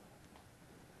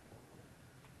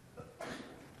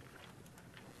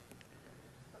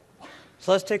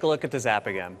 So let's take a look at this app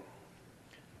again.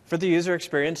 For the user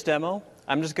experience demo,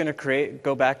 I'm just going to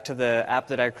go back to the app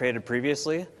that I created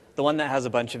previously, the one that has a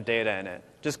bunch of data in it,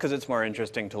 just because it's more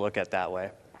interesting to look at that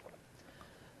way.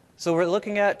 So we're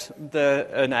looking at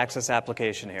an Access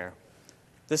application here.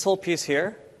 This whole piece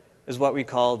here is what we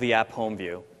call the app home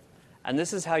view. And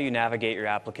this is how you navigate your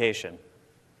application.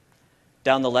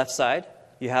 Down the left side,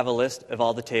 you have a list of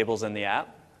all the tables in the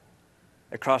app.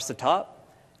 Across the top,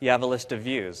 you have a list of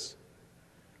views.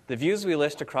 The views we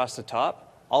list across the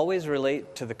top always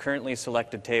relate to the currently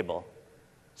selected table.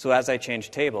 So as I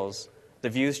change tables, the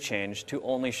views change to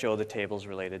only show the tables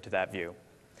related to that view.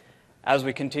 As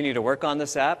we continue to work on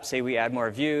this app, say we add more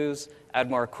views, add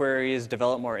more queries,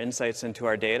 develop more insights into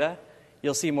our data,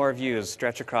 you'll see more views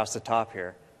stretch across the top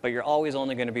here. But you're always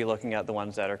only going to be looking at the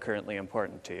ones that are currently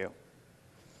important to you.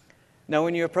 Now,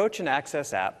 when you approach an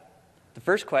Access app, the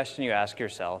first question you ask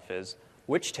yourself is,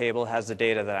 which table has the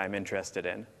data that I'm interested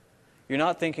in? You're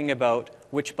not thinking about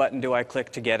which button do I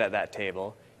click to get at that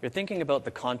table. You're thinking about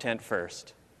the content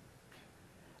first.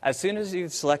 As soon as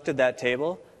you've selected that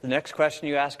table, the next question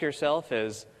you ask yourself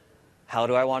is, how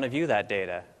do I want to view that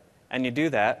data? And you do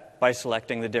that by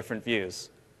selecting the different views.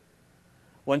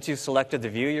 Once you've selected the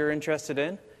view you're interested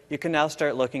in, you can now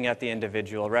start looking at the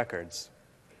individual records.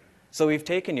 So we've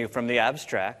taken you from the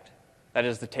abstract, that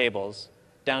is the tables,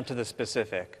 down to the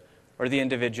specific, or the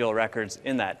individual records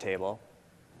in that table.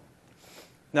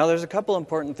 Now there's a couple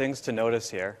important things to notice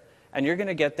here, and you're going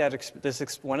to get that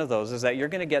one of those is that you're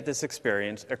going to get this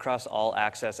experience across all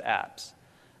Access apps.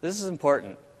 This is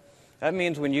important. That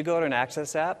means when you go to an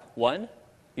Access app, 1,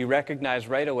 you recognize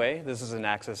right away this is an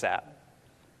Access app.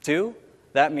 2,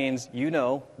 that means you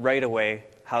know right away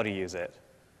how to use it.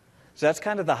 So that's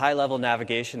kind of the high-level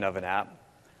navigation of an app.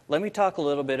 Let me talk a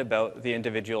little bit about the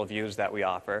individual views that we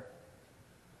offer.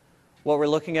 What we're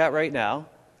looking at right now,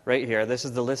 right here, this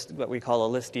is the list, what we call a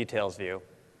list details view.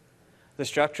 The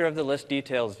structure of the list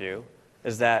details view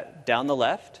is that down the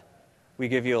left, we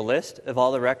give you a list of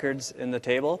all the records in the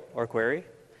table or query,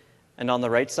 and on the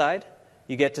right side,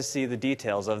 you get to see the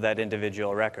details of that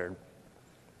individual record.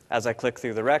 As I click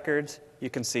through the records, you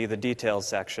can see the details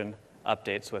section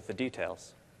updates with the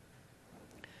details.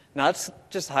 Now, that's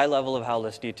just high level of how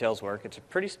list details work. It's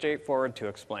pretty straightforward to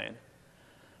explain.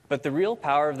 But the real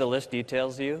power of the list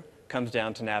details view comes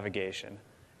down to navigation,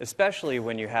 especially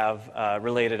when you have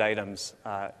related items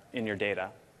in your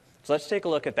data. So let's take a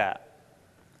look at that.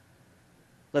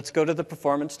 Let's go to the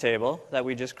performance table that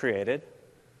we just created,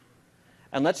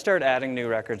 and let's start adding new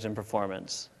records in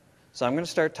performance. So I'm going to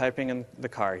start typing in the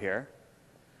car here.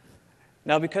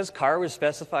 Now, because car was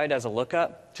specified as a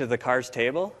lookup to the cars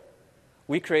table,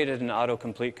 we created an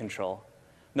autocomplete control.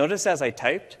 Notice as I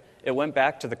typed, it went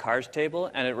back to the cars table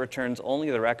and it returns only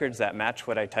the records that match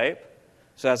what I type.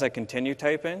 So as I continue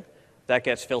typing, that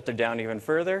gets filtered down even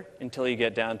further until you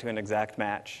get down to an exact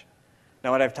match.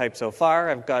 Now what I've typed so far,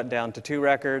 I've got down to 2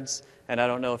 records, and I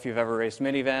don't know if you've ever raced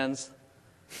minivans.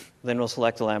 Then we'll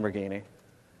select a Lamborghini.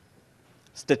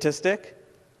 Statistic,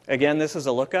 again, this is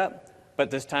a lookup, but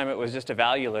this time it was just a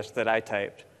value list that I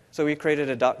typed. So we created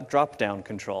a drop-down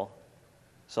control.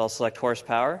 So I'll select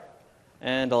horsepower,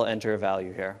 and I'll enter a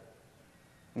value here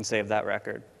and save that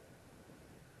record.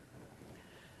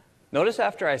 Notice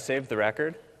after I saved the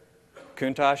record,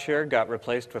 Countach here got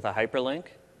replaced with a hyperlink.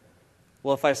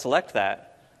 Well, if I select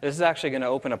that, this is actually going to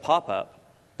open a pop-up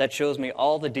that shows me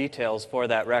all the details for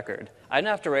that record. I didn't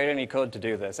have to write any code to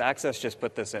do this. Access just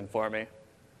put this in for me.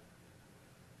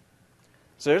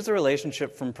 So there's the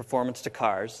relationship from performance to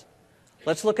cars.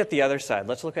 Let's look at the other side.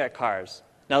 Let's look at cars.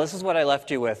 Now, this is what I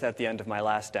left you with at the end of my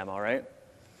last demo, right?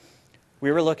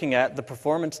 We were looking at the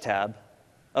performance tab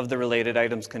of the related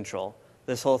items control.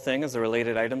 This whole thing is the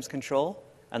related items control,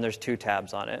 and there's 2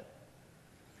 tabs on it.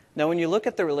 Now, when you look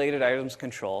at the related items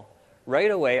control,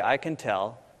 right away I can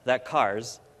tell that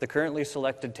cars, the currently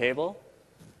selected table,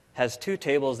 has 2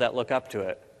 tables that look up to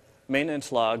it, maintenance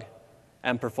log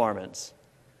and performance.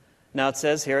 Now it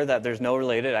says here that there's no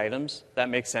related items. That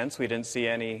makes sense. We didn't see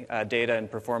any data in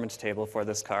performance table for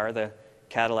this car, the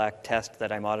Cadillac test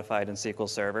that I modified in SQL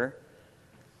Server.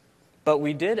 But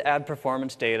we did add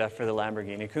performance data for the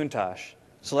Lamborghini Countach.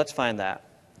 So let's find that.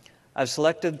 I've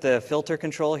selected the filter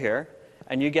control here,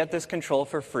 and you get this control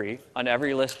for free on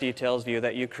every list details view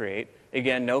that you create.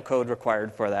 Again, no code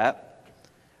required for that.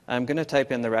 I'm going to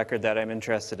type in the record that I'm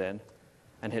interested in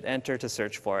and hit enter to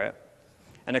search for it.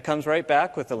 And it comes right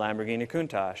back with the Lamborghini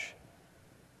Countach.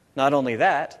 Not only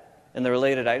that, in the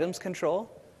related items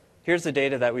control, here's the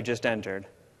data that we just entered,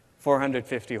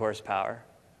 450 horsepower.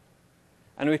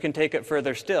 And we can take it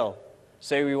further still.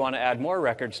 Say we want to add more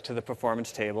records to the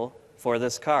performance table for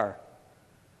this car.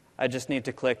 I just need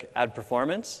to click Add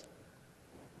Performance,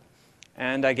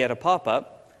 and I get a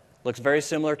pop-up. Looks very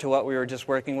similar to what we were just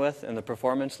working with in the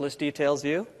performance list details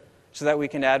view, so that we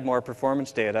can add more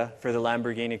performance data for the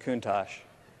Lamborghini Countach.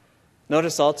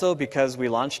 Notice also, because we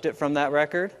launched it from that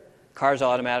record, cars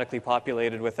automatically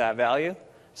populated with that value,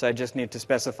 so I just need to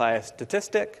specify a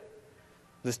statistic.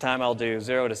 This time I'll do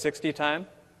 0 to 60 time,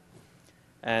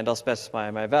 and I'll specify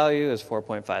my value as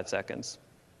 4.5 seconds.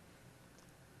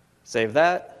 Save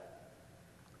that,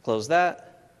 close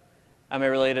that, and my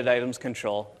related items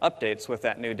control updates with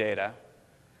that new data.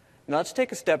 Now let's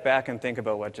take a step back and think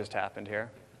about what just happened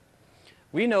here.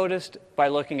 We noticed by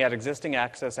looking at existing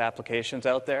Access applications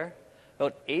out there,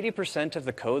 about 80% of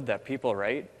the code that people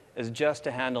write is just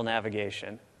to handle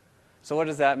navigation. So what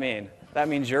does that mean? That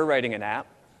means you're writing an app,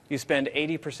 you spend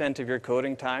 80% of your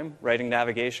coding time writing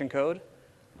navigation code.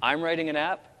 I'm writing an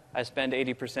app. I spend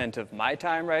 80% of my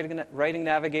time writing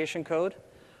navigation code.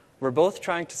 We're both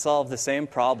trying to solve the same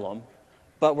problem,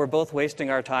 but we're both wasting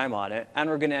our time on it, and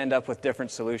we're going to end up with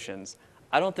different solutions.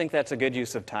 I don't think that's a good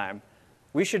use of time.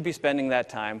 We should be spending that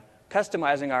time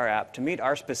customizing our app to meet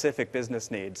our specific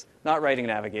business needs, not writing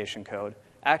navigation code.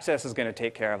 Access is going to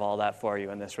take care of all that for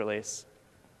you in this release.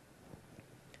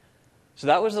 So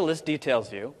that was the list details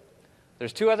view.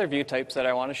 There's two other view types that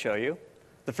I want to show you.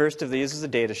 The first of these is a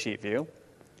datasheet view.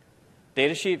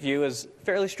 Datasheet view is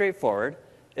fairly straightforward.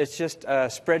 It's just a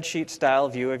spreadsheet-style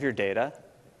view of your data.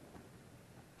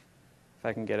 If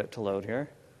I can get it to load here.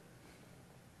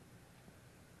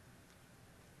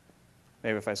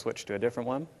 Maybe if I switch to a different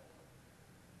one.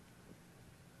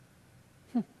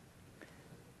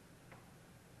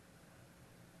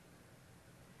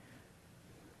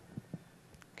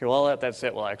 Okay, well, that's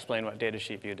it. Well, I explain what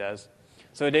datasheet view does.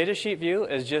 So a datasheet view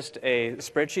is just a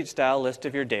spreadsheet-style list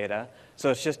of your data.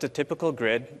 So it's just a typical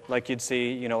grid, like you'd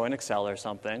see, in Excel or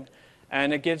something.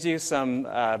 And it gives you some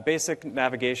basic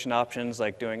navigation options,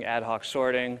 like doing ad hoc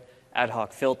sorting, ad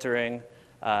hoc filtering.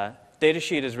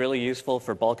 Datasheet is really useful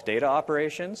for bulk data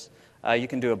operations. You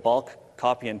can do a bulk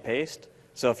copy and paste.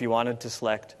 So if you wanted to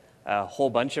select a whole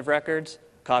bunch of records,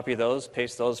 copy those,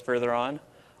 paste those further on.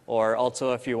 Or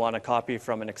also, if you want to copy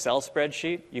from an Excel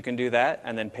spreadsheet, you can do that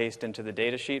and then paste into the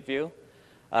datasheet view.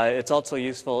 It's also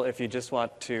useful if you just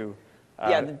want to...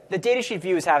 the datasheet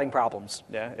view is having problems.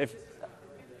 Yeah,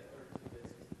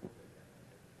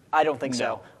 I don't think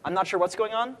so. I'm not sure what's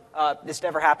going on. This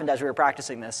never happened as we were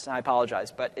practicing this, and I apologize.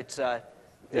 But the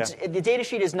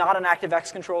datasheet is not an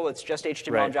ActiveX control. It's just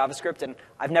HTML and JavaScript, and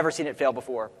I've never seen it fail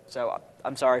before. So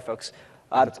I'm sorry, folks.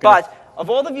 But of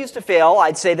all the views to fail,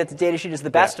 I'd say that the datasheet is the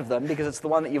best of them because it's the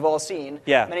one that you've all seen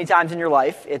many times in your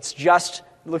life. It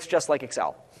looks just like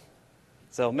Excel.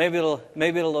 So maybe it'll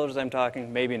load as I'm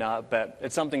talking, maybe not, but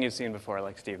it's something you've seen before,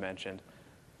 like Steve mentioned.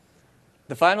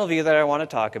 The final view that I want to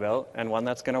talk about, and one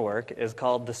that's going to work, is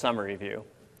called the summary view.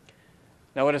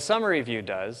 Now, what a summary view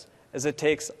does is it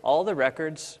takes all the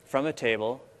records from a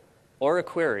table or a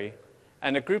query,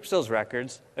 and it groups those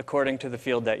records according to the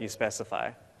field that you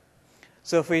specify.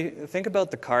 So if we think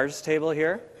about the cars table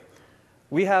here,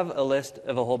 we have a list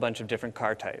of a whole bunch of different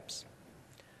car types.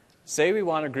 Say we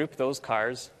want to group those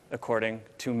cars according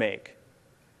to make.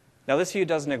 Now this view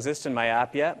doesn't exist in my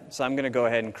app yet, so I'm going to go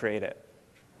ahead and create it.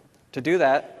 To do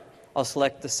that, I'll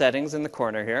select the settings in the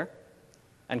corner here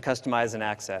and customize an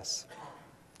access.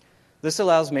 This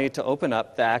allows me to open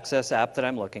up the Access app that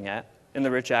I'm looking at in the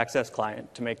Rich Access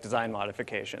client to make design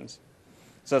modifications.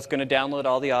 So it's going to download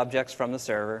all the objects from the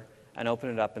server and open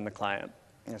it up in the client.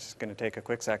 It's just going to take a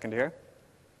quick second here.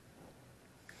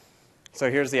 So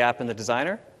here's the app in the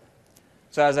designer.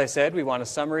 So as I said, we want a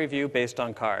summary view based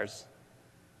on cars.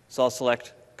 So I'll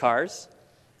select Cars,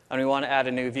 and we want to add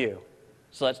a new view.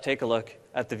 So let's take a look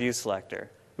at the view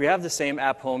selector. We have the same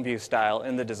app home view style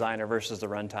in the designer versus the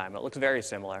runtime. It looks very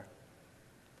similar.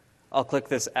 I'll click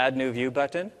this Add New View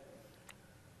button,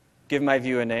 give my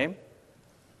view a name.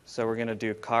 So we're going to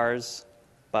do Cars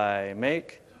by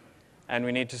Make, and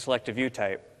we need to select a view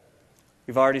type.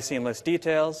 We've already seen list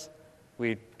details.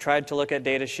 We tried to look at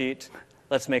datasheet.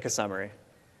 Let's make a summary. And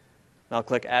I'll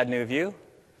click Add New View,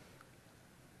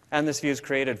 and this view is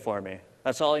created for me.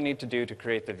 That's all I need to do to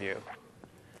create the view.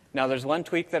 Now there's one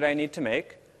tweak that I need to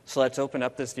make, so let's open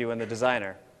up this view in the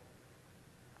designer.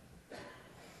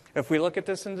 If we look at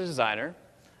this in the designer,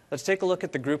 let's take a look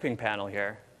at the grouping panel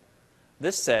here.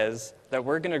 This says that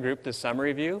we're going to group the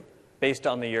summary view based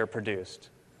on the year produced.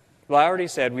 Well, I already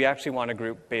said we actually want to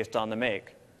group based on the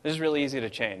make. This is really easy to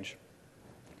change.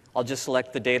 I'll just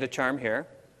select the data charm here,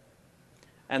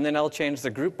 and then I'll change the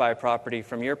group by property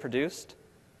from year produced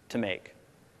to make.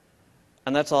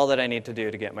 And that's all that I need to do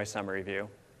to get my summary view.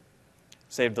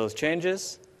 Save those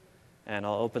changes, and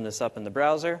I'll open this up in the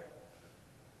browser.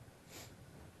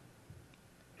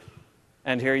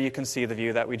 And here you can see the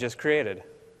view that we just created.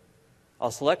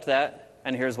 I'll select that,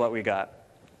 and here's what we got.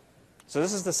 So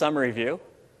this is the summary view.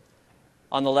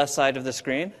 On the left side of the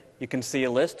screen, you can see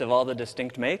a list of all the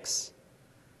distinct makes.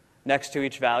 Next to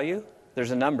each value,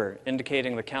 there's a number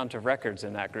indicating the count of records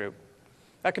in that group.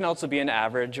 That can also be an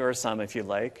average or a sum if you'd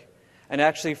like. And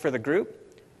actually, for the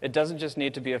group, it doesn't just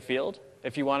need to be a field.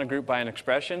 If you want to group by an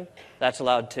expression, that's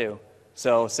allowed too.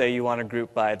 So say you want to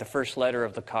group by the first letter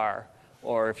of the car,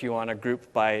 or if you want to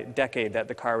group by decade that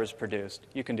the car was produced,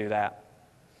 you can do that.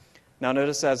 Now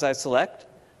notice as I select,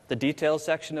 the details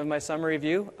section of my summary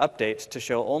view updates to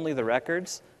show only the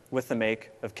records with the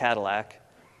make of Cadillac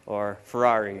or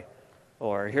Ferrari,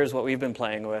 or here's what we've been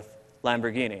playing with,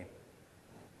 Lamborghini.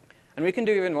 And we can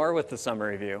do even more with the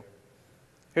summary view.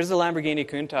 Here's the Lamborghini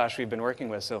Countach we've been working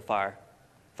with so far.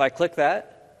 If I click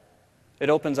that, it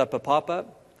opens up a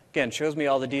pop-up. Again, shows me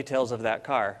all the details of that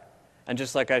car. And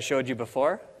just like I showed you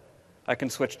before, I can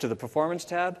switch to the Performance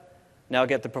tab. Now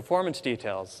get the performance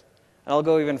details. And I'll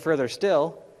go even further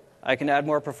still. I can add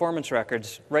more performance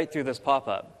records right through this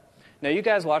pop-up. Now, you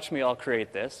guys watched me all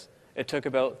create this. It took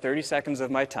about 30 seconds of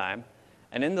my time.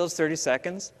 And in those 30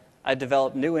 seconds, I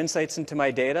developed new insights into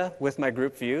my data with my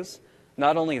group views.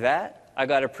 Not only that, I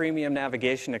got a premium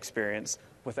navigation experience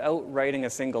without writing a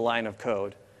single line of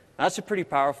code. That's a pretty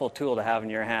powerful tool to have in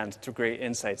your hands to create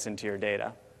insights into your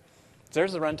data. So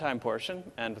there's the runtime portion,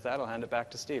 and with that, I'll hand it back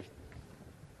to Steve.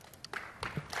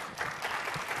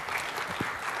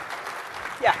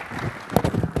 Yeah.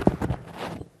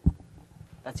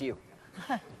 That's you.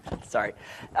 Sorry.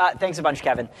 Thanks a bunch,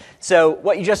 Kevin. So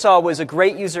what you just saw was a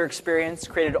great user experience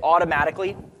created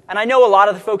automatically. And I know a lot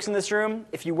of the folks in this room,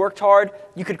 if you worked hard,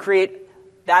 you could create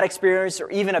that experience or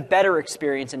even a better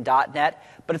experience in .NET,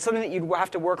 but it's something that you'd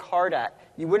have to work hard at.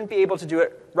 You wouldn't be able to do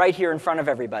it right here in front of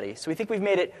everybody. So we think we've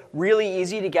made it really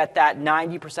easy to get that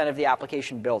 90% of the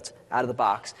application built out of the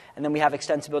box. And then we have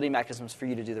extensibility mechanisms for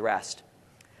you to do the rest.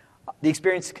 The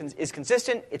experience is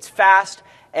consistent, it's fast,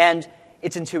 and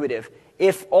it's intuitive.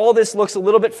 If all this looks a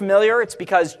little bit familiar, it's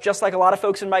because just like a lot of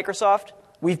folks in Microsoft,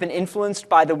 we've been influenced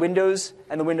by the Windows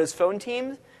and the Windows Phone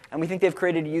team, and we think they've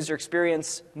created a user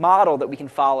experience model that we can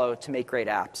follow to make great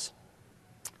apps.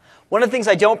 One of the things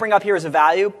I don't bring up here as a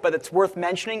value, but it's worth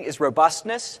mentioning, is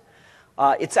robustness.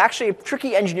 It's actually a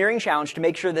tricky engineering challenge to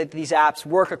make sure that these apps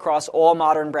work across all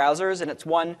modern browsers, and it's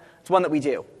one that we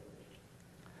do.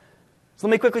 So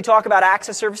let me quickly talk about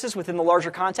access services within the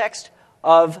larger context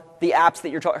of the apps that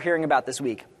you're hearing about this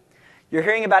week. You're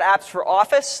hearing about apps for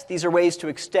Office. These are ways to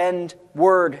extend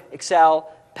Word,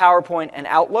 Excel, PowerPoint, and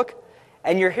Outlook.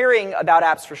 And you're hearing about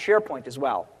apps for SharePoint as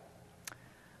well.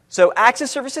 So access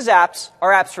services apps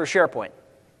are apps for SharePoint.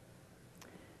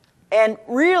 And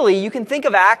really, you can think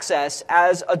of Access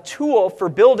as a tool for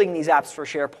building these apps for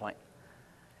SharePoint.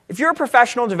 If you're a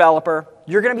professional developer,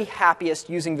 you're going to be happiest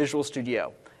using Visual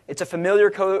Studio. It's a familiar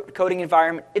coding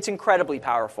environment. It's incredibly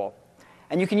powerful.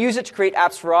 And you can use it to create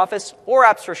apps for Office or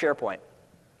apps for SharePoint.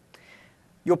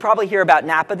 You'll probably hear about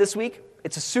Napa this week.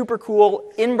 It's a super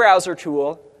cool in-browser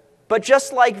tool. But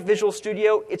just like Visual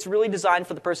Studio, it's really designed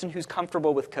for the person who's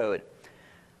comfortable with code.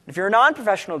 If you're a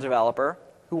non-professional developer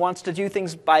who wants to do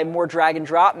things by a more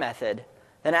drag-and-drop method,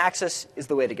 then Access is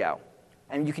the way to go.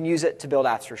 And you can use it to build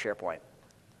apps for SharePoint.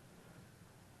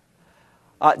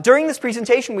 During this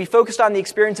presentation, we focused on the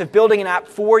experience of building an app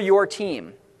for your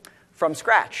team from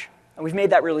scratch. And we've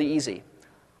made that really easy.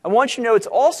 I want you to know it's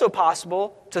also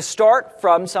possible to start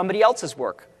from somebody else's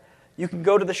work. You can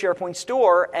go to the SharePoint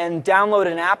store and download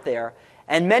an app there.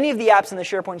 And many of the apps in the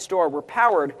SharePoint store were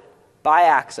powered by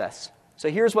Access. So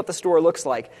here's what the store looks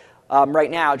like right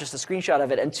now, just a screenshot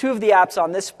of it. And two of the apps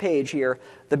on this page here,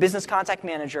 the Business Contact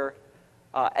Manager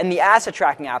and the Asset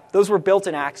Tracking app, those were built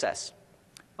in Access.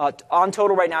 On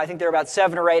total right now, I think there are about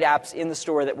 7 or 8 apps in the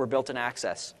store that were built in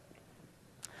Access.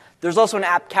 There's also an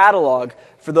app catalog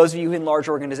for those of you in large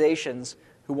organizations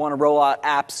who want to roll out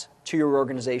apps to your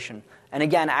organization. And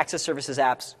again, Access Services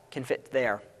apps can fit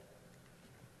there.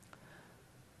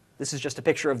 This is just a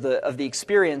picture of the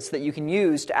experience that you can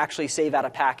use to actually save out a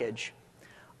package.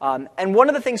 And one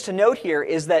of the things to note here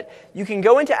is that you can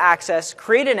go into Access,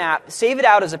 create an app, save it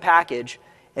out as a package,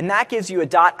 and that gives you a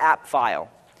 .app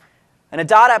file. And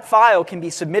a .app file can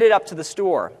be submitted up to the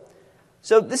store.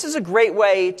 So this is a great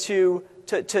way to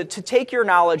take your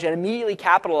knowledge and immediately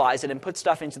capitalize it and put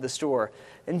stuff into the store.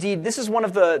 Indeed, this is one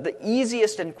of the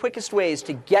easiest and quickest ways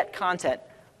to get content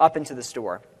up into the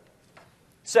store.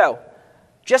 So,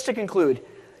 just to conclude,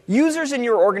 users in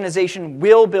your organization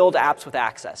will build apps with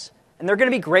Access. And they're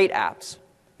going to be great apps.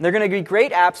 And they're going to be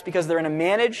great apps because they're in a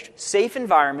managed, safe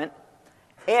environment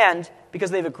and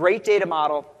because they have a great data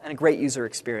model and a great user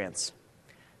experience.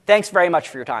 Thanks very much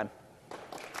for your time.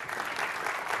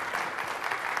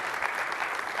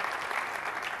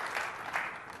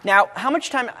 Now, how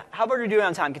about we doing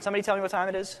on time? Can somebody tell me what time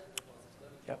it is?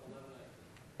 Yep.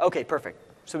 Okay, perfect.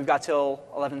 So we've got till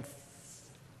 11.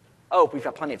 Oh, we've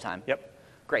got plenty of time. Yep.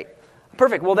 Great.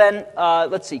 Perfect. Well then,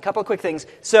 let's see. A couple of quick things.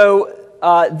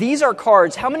 So these are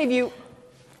cards. How many of you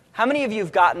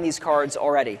have gotten these cards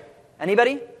already?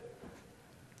 Anybody?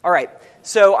 All right.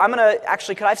 So I'm going to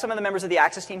actually, could I have some of the members of the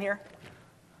Access team here?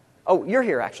 Oh, you're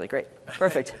here actually. Great.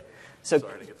 Perfect. So,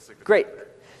 sorry to get sick of great.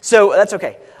 So that's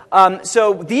okay.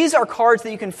 So these are cards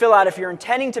that you can fill out if you're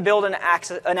intending to build an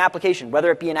application, whether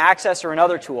it be an Access or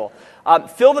another tool.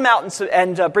 Fill them out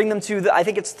and bring them to I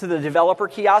think it's to the developer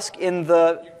kiosk in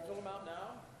the... You can fill them out now,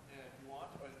 and if you want,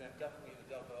 and then definitely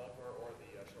the developer or the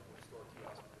SharePoint store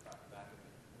kiosk back in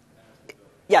the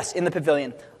pavilion. Yes, in the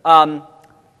pavilion.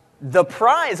 The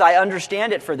prize, I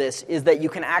understand it for this, is that you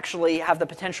can actually have the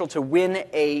potential to win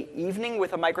an evening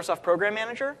with a Microsoft Program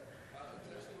Manager.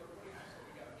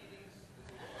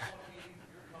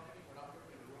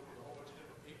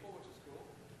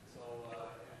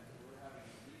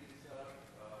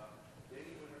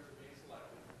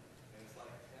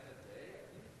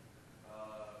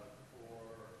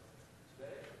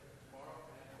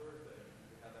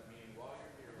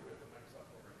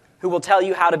 Who will tell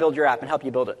you how to build your app and help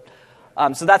you build it.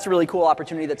 So that's a really cool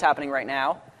opportunity that's happening right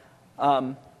now.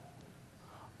 I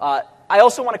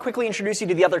also want to quickly introduce you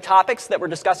to the other topics that we're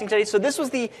discussing today. So this was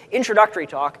the introductory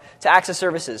talk to Access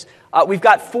Services. We've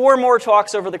got 4 more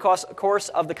talks over the course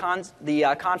of the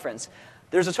conference.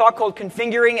 There's a talk called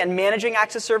Configuring and Managing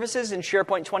Access Services in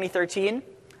SharePoint 2013.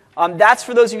 That's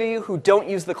for those of you who don't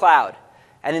use the cloud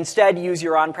and instead use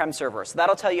your on-prem server. So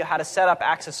that'll tell you how to set up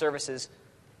Access Services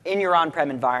in your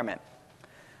on-prem environment.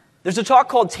 There's a talk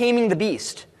called Taming the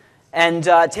Beast. And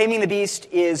Taming the Beast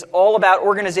is all about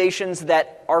organizations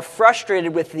that are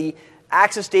frustrated with the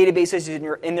Access databases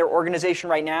in their organization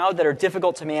right now that are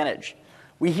difficult to manage.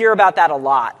 We hear about that a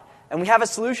lot. And we have a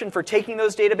solution for taking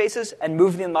those databases and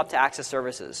moving them up to Access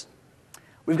Services.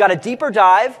 We've got a deeper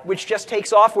dive, which just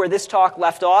takes off where this talk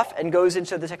left off and goes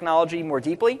into the technology more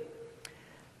deeply.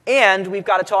 And we've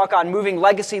got a talk on moving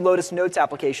legacy Lotus Notes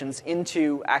applications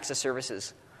into Access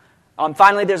Services.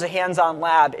 Finally, there's a hands-on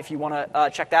lab if you want to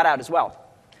check that out as well.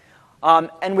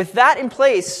 And with that in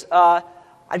place,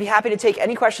 I'd be happy to take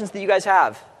any questions that you guys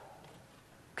have.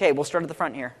 OK, we'll start at the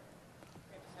front here.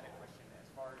 I just had a question as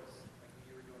far as when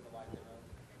you were doing the live demo and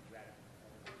you added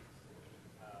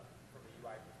from a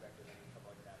UI perspective and stuff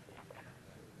like that.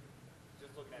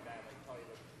 Just looking at that, like probably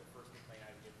the first complaint I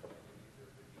would get from an end user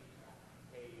would be,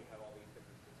 hey, you have all these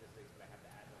different statistics, but I have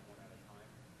to add them one at a time.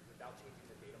 Without changing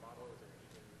the data model, is there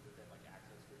anything within like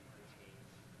Access where you can change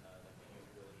like the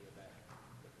usability of that,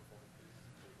 the performance piece,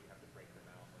 or do you have to break them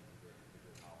out like you do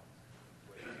individual columns?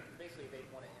 Where basically they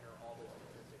want to enter all those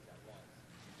statistics at once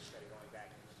instead of going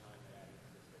back each time and adding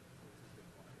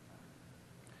statistics one at a time.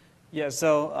 Yeah,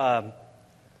 so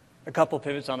a couple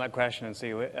pivots on that question and see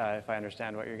if I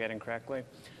understand what you're getting correctly.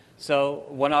 So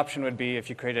one option would be if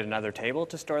you created another table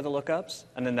to store the lookups,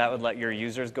 and then that would let your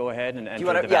users go ahead and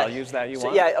enter the values that you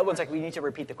want. Yeah, one second. We need to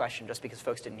repeat the question just because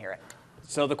folks didn't hear it.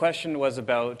 So the question was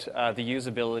about the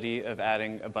usability of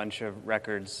adding a bunch of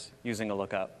records using a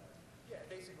lookup. Yeah,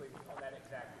 basically on that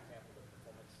exact example, the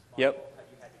performance model, Yep.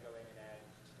 you had to go in and add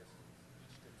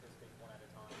each statistic one at a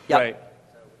time. Yep. Right.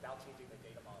 So without changing the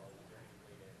data model, is there any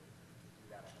way to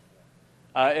do that on the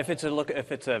form?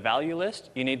 If it's a value list,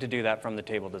 you need to do that from the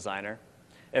table designer.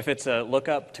 If it's a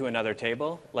lookup to another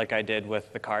table, like I did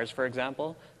with the cars, for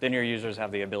example, then your users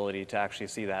have the ability to actually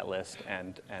see that list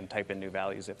and type in new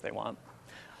values if they want.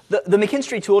 The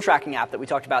McKinstry tool tracking app that we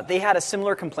talked about, they had a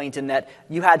similar complaint in that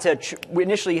you had to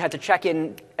initially you had to check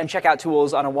in and check out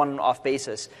tools on a one-off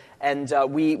basis, and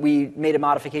we made a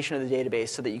modification of the database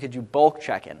so that you could do bulk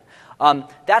check-in.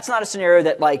 That's not a scenario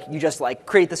that like you just like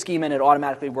create the schema and it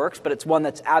automatically works, but it's one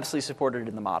that's absolutely supported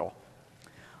in the model.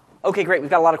 Okay, great. We've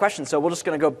got a lot of questions, so we're just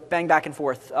going to go bang back and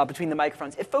forth between the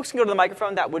microphones. If folks can go to the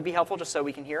microphone, that would be helpful, just so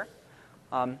we can hear.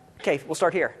 Okay, we'll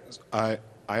start here.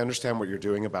 I understand what you're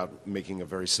doing about making a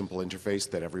very simple interface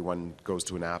that everyone goes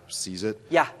to an app, sees it.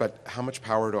 Yeah. But how much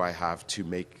power do I have to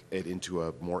make it into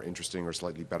a more interesting or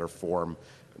slightly better form?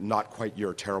 Not quite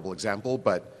your terrible example,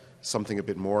 but something a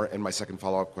bit more. And my second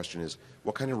follow-up question is,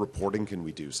 what kind of reporting can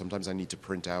we do? Sometimes I need to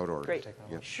print out or... Great.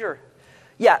 Yeah. Sure.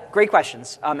 Yeah, great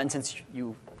questions. And since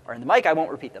you are in the mic, I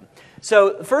won't repeat them.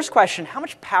 So the first question, how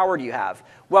much power do you have?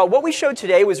 Well, what we showed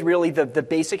today was really the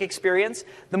basic experience.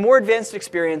 The more advanced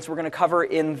experience we're going to cover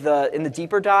in the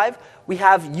deeper dive. We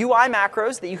have UI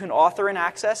macros that you can author and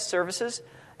access services,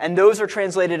 and those are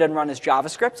translated and run as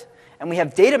JavaScript. And we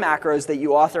have data macros that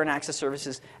you author and access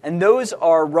services, and those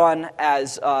are run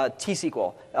as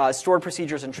T-SQL, stored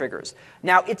procedures and triggers.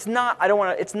 Now, it's not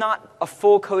a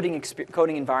full coding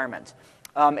environment.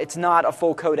 It's not a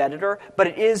full code editor, but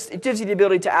it gives you the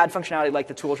ability to add functionality like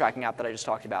the tool tracking app that I just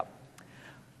talked about.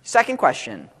 Second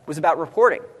question was about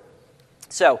reporting.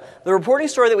 So the reporting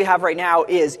story that we have right now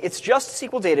is it's just a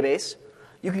SQL database.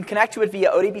 You can connect to it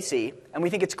via ODBC, and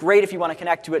we think it's great if you want to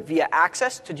connect to it via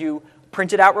Access to do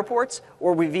printed out reports,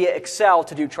 or via Excel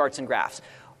to do charts and graphs.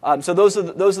 So those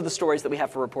are the stories that we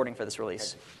have for reporting for this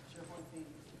release.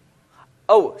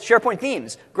 Oh, SharePoint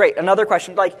themes. Great. Another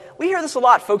question. Like, we hear this a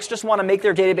lot. Folks just want to make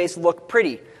their database look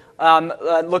pretty,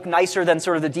 look nicer than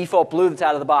sort of the default blue that's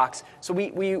out of the box. So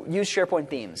we use SharePoint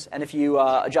themes. And if you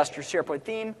adjust your SharePoint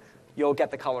theme, you'll get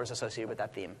the colors associated with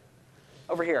that theme.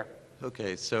 Over here.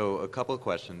 Okay, so a couple of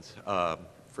questions.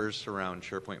 First, around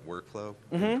SharePoint workflow.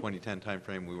 In the 2010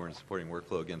 timeframe, we weren't supporting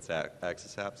workflow against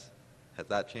Access apps. Has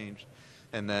that changed?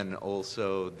 And then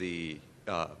also the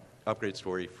upgrade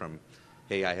story from,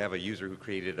 hey, I have a user who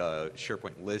created a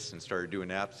SharePoint list and started doing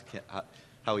apps.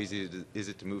 How easy is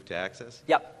it to move to Access?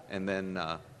 Yep. And then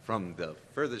from the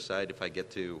further side, if I get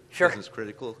to Sure. business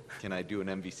critical, can I do an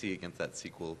MVC against that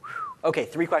SQL? Okay,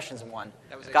 3 questions in one.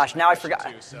 That was Gosh, now I forgot.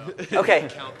 too, so Okay.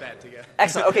 count that together.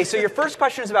 Excellent. Okay, so your first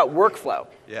question is about workflow.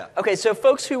 Yeah. Okay, so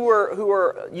folks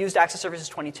who used Access Services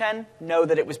 2010 know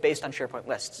that it was based on SharePoint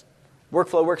lists.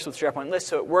 Workflow works with SharePoint lists,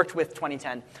 so it worked with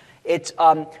 2010. It's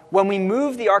when we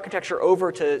moved the architecture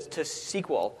over to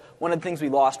SQL, one of the things we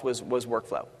lost was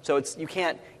workflow. So you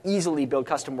can't easily build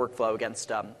custom workflow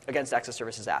against Access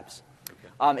Services apps.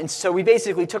 And so we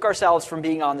basically took ourselves from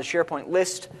being on the SharePoint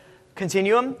list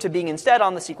continuum to being instead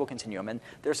on the SQL continuum. And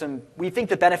we think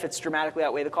the benefits dramatically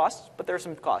outweigh the costs, but there are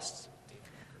some costs.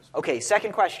 Okay,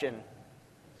 second question.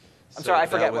 I'm sorry, I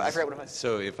forget what it was.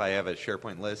 So if I have a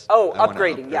SharePoint list, Oh, I wanna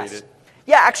upgrading, upgrade yes. it.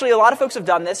 Yeah, actually, a lot of folks have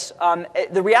done this.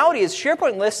 The reality is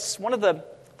SharePoint lists,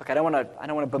 look, I don't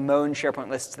want to bemoan SharePoint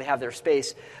lists. They have their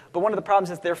space. But one of the problems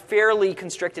is they're fairly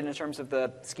constricted in terms of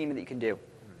the schema that you can do.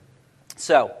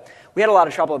 So we had a lot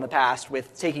of trouble in the past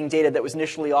with taking data that was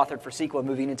initially authored for SQL and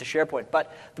moving into SharePoint.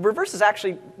 But the reverse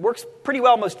actually works pretty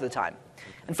well most of the time.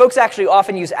 And folks actually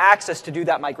often use Access to do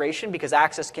that migration because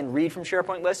Access can read from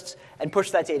SharePoint lists and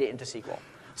push that data into SQL.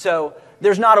 So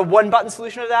there's not a one-button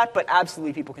solution to that, but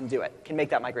absolutely people can do it, can make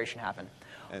that migration happen.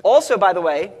 Also, by the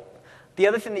way, the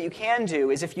other thing that you can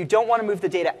do is if you don't want to move the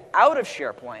data out of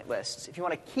SharePoint lists, if you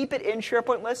want to keep it in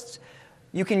SharePoint lists,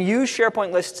 you can use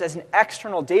SharePoint lists as an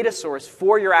external data source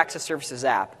for your Access Services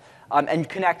app and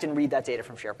connect and read that data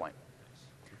from SharePoint.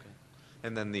 Okay.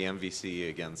 And then the MVC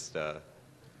against the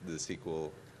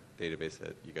SQL database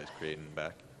that you guys created in the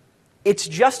back? It's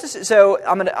just it's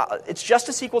just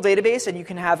a SQL database, and you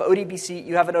can have ODBC.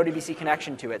 You have an ODBC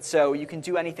connection to it, so you can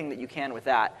do anything that you can with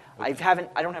that. Okay.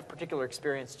 I don't have particular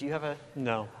experience. Do you have a?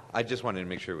 No. I just wanted to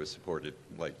make sure it was supported.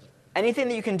 Like anything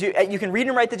that you can do, you can read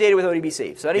and write the data with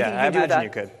ODBC. So anything you can do with that. I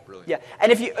imagine you could. Brilliant. Yeah,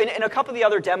 and if you in a couple of the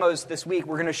other demos this week,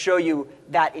 we're going to show you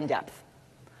that in depth.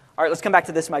 All right, let's come back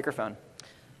to this microphone.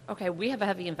 Okay, we have a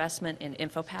heavy investment in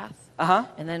InfoPath,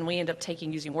 and then we end up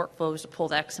using workflows to pull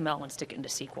the XML and stick it into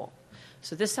SQL.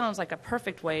 So this sounds like a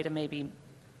perfect way to maybe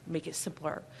make it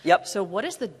simpler. Yep. So what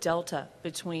is the delta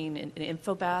between an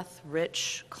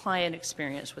InfoPath-rich client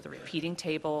experience with repeating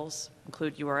tables,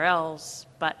 include URLs,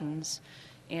 buttons,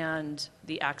 and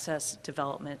the Access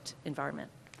development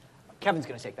environment? Kevin's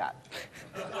going to take that.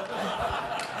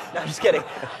 No, I'm just kidding.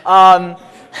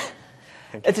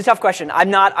 It's a tough question. I'm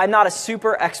not a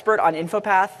super expert on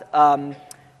InfoPath.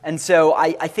 And so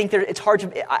I think it's hard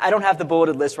to, I don't have the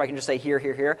bulleted list where I can just say here,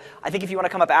 here, here. I think if you want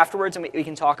to come up afterwards and we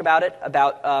can talk about it,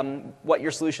 about what your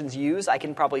solutions use, I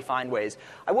can probably find ways.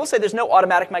 I will say there's no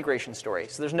automatic migration story.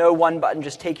 So there's no one button,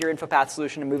 just take your InfoPath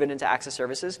solution and move it into Access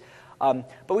Services. But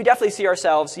we definitely see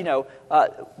ourselves,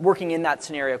 working in that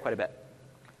scenario quite a bit.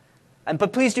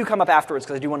 But please do come up afterwards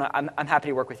because I'm happy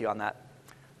to work with you on that.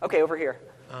 Okay, over here.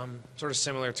 Sort of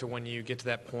similar to when you get to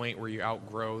that point where you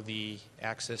outgrow the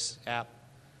Access app.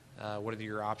 What are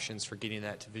your options for getting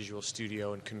that to Visual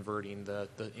Studio and converting the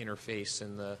interface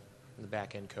and the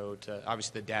back-end code to,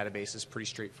 obviously the database is pretty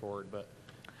straightforward, but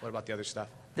what about the other stuff?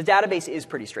 The database is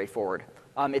pretty straightforward.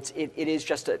 It is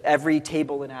just every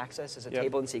table in Access is a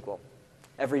table in SQL.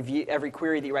 Every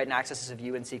query that you write in Access is a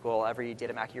view in SQL. Every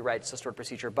data mac you write is a stored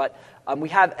procedure. But we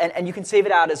have, and you can save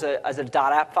it out as a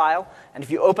 .app file. And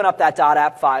if you open up that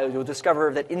 .app file, you'll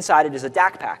discover that inside it is a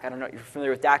DAC pack. I don't know if you're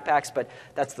familiar with DAC packs, but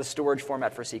that's the storage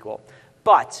format for SQL.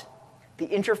 But the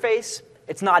interface,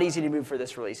 it's not easy to move for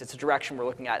this release. It's a direction we're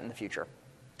looking at in the future.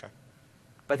 Okay.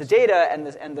 But the data and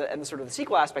the sort of the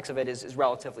SQL aspects of it is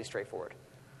relatively straightforward.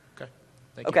 Okay.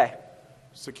 Thank you. Okay.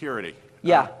 Security.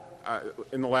 Yeah.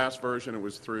 In the last version, it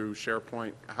was through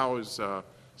SharePoint. How is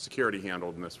security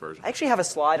handled in this version? I actually have a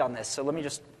slide on this, so let me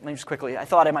just quickly. I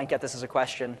thought I might get this as a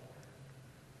question.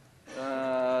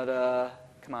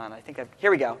 Come on, here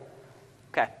we go.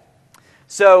 Okay.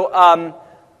 So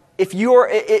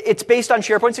it's based on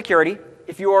SharePoint security.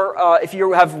 If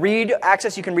you have read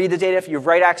access, you can read the data. If you have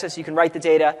write access, you can write the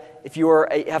data. If you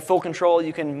have full control,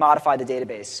 you can modify the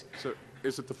database. So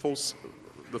is it the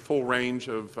full range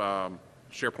of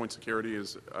SharePoint security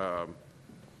is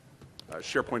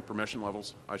SharePoint permission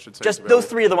levels, I should say. Just those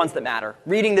three are the ones that matter.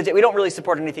 Reading the, we don't really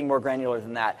support anything more granular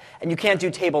than that. And you can't do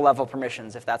table level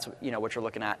permissions if that's what you're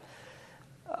looking at.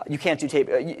 You can't do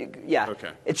table, yeah.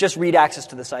 Okay. It's just read access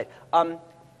to the site.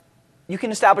 You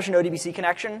can establish an ODBC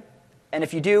connection, and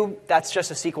if you do, that's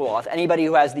just a SQL auth. Anybody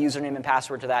who has the username and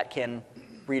password to that can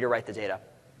read or write the data.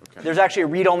 Okay. There's actually a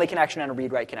read-only connection and a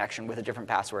read-write connection with a different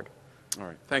password. All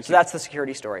right, thank you. So that's the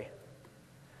security story.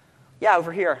 Yeah,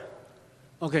 over here.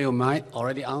 Okay, you might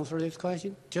already answer this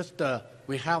question. Just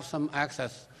we have some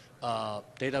Access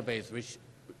database which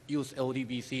use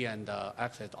ODBC and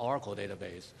Access Oracle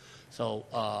database. So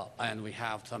and we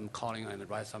have some calling and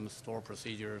write some store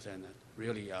procedures and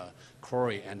really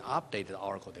query and update the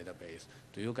Oracle database.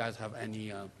 Do you guys have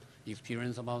any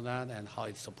experience about that and how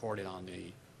it's supported on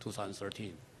the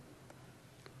 2013?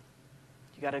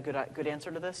 You got a good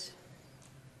answer to this?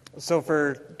 So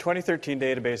for 2013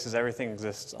 databases, everything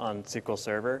exists on SQL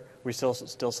Server. We still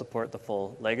support the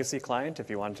full legacy client if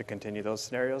you wanted to continue those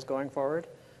scenarios going forward.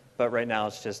 But right now,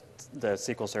 it's just the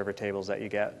SQL Server tables that you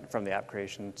get from the app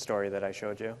creation story that I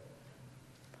showed you.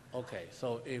 Okay,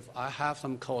 so if I have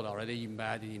some code already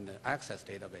embedded in the Access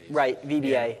database, right,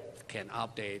 VBA, can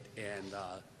update and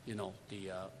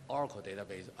the Oracle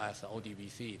database as an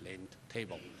ODBC linked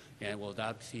table, and will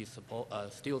that be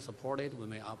still supported when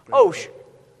we upgrade? Oh,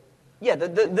 yeah,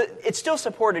 it's still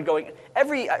supported going.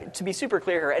 To be super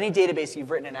clear here, any database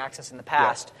you've written in Access in the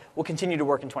past will continue to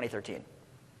work in 2013.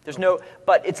 There's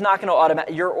but it's not going to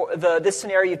automatically. This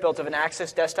scenario you've built of an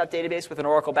Access desktop database with an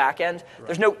Oracle backend,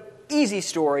 there's no easy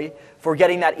story for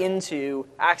getting that into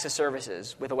Access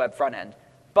services with a web front end.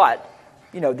 But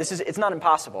it's not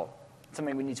impossible. It's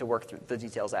something we need to work through the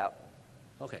details out.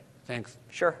 Okay, thanks.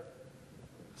 Sure.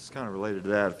 It's kind of related to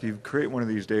that. If you create one of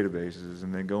these databases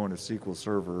and then go into SQL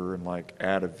Server and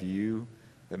add a view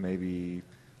that maybe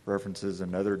references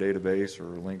another database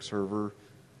or a link server,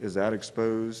 is that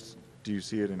exposed? Do you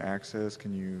see it in Access?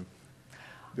 Can you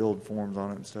build forms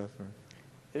on it and stuff? Or?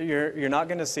 You're not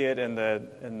going to see it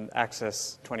in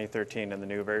Access 2013 in the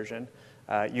new version.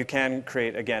 You can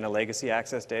create, again, a legacy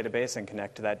Access database and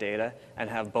connect to that data and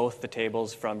have both the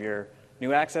tables from your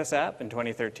new Access app in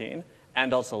 2013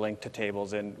 and also link to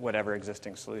tables in whatever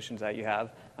existing solutions that you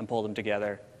have and pull them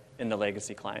together in the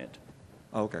legacy client.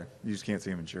 Oh, okay. You just can't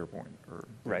see them in SharePoint.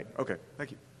 Right. Okay,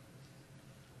 thank you.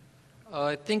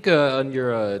 I think on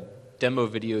your demo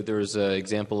video, there was an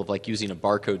example of using a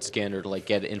barcode scanner to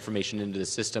get information into the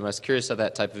system. I was curious how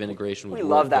that type of integration would work. We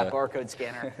love that barcode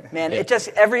scanner. Man,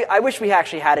 I wish we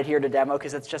actually had it here to demo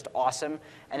because it's just awesome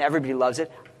and everybody loves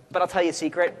it. But I'll tell you a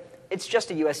secret. It's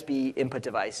just a USB input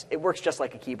device. It works just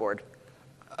like a keyboard.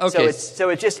 Okay.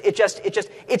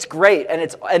 It's great, and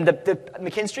the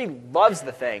McKinstry loves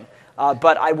the thing,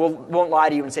 but I won't lie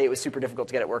to you and say it was super difficult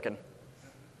to get it working.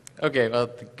 Okay, well,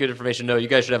 good information. No, you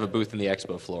guys should have a booth in the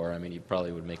expo floor. I mean, you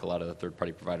probably would make a lot of the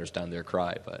third-party providers down there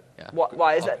cry, but yeah.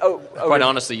 Why is that? Quite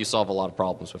honestly, you solve a lot of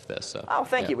problems with this. So. Oh,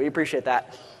 thank you. We appreciate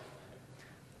that.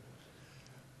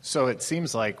 So it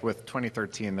seems like with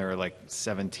 2013, there are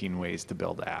 17 ways to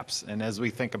build apps. And as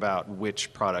we think about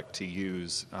which product to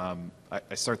use,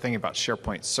 I start thinking about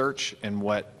SharePoint Search and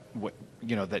what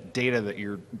that data that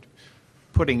you're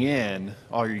putting in,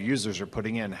 all your users are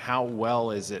putting in, how well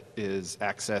is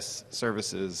Access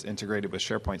Services integrated with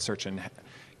SharePoint Search and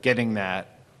getting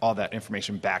all that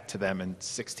information back to them in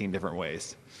 16 different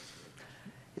ways?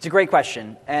 It's a great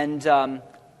question. And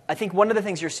I think one of the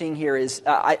things you're seeing here is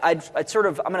I'm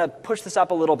going to push this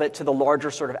up a little bit to the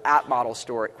larger sort of app model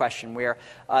question where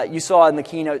you saw in the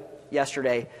keynote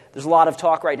yesterday, there's a lot of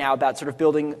talk right now about sort of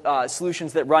building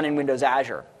solutions that run in Windows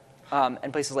Azure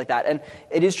and places like that. And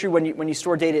it is true when you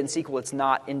store data in SQL, it's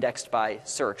not indexed by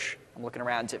search. I'm looking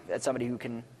around at somebody who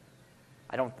can,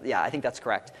 I think that's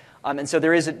correct. And so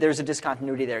there's a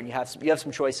discontinuity there, and you have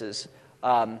some choices.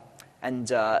 I don't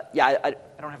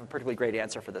have a particularly great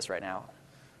answer for this right now.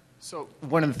 So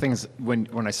one of the things,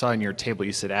 when I saw in your table,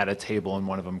 you said add a table, and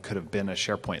one of them could have been a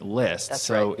SharePoint list. That's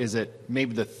so right. Is it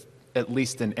maybe at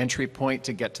least an entry point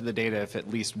to get to the data if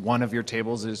at least one of your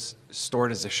tables is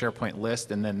stored as a SharePoint list,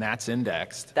 and then that's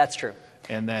indexed? That's true.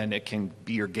 And then it can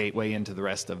be your gateway into the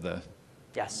rest of the...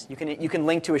 Yes, you can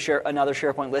link to another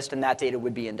SharePoint list, and that data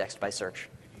would be indexed by search.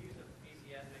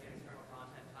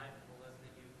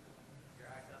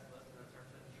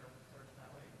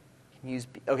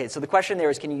 Okay, so the question there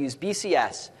is, can you use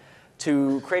BCS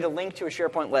to create a link to a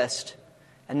SharePoint list,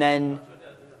 and then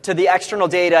to the external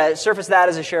data, surface that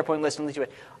as a SharePoint list and link to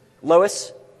it?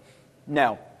 Lois?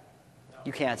 No,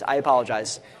 you can't. I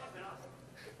apologize.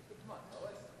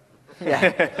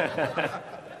 Yeah.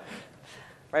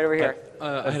 Right over here.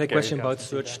 I had a question about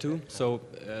search too. So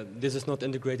this is not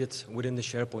integrated within the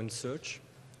SharePoint search.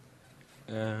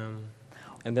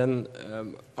 And then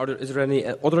is there any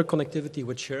other connectivity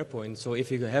with SharePoint? So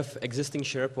if you have existing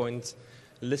SharePoint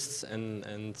lists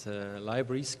and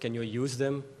libraries, can you use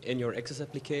them in your Access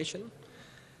application?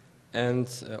 And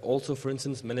also, for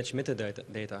instance, manage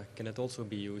metadata. Can it also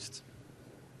be used?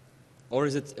 Or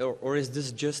is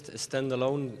this just a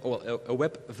standalone, or a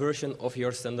web version of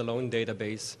your standalone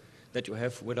database that you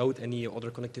have without any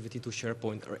other connectivity to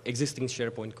SharePoint or existing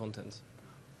SharePoint content?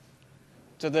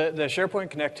 So the SharePoint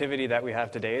connectivity that we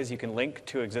have today is you can link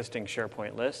to existing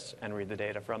SharePoint lists and read the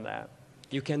data from that.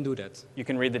 You can do that? You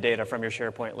can read the data from your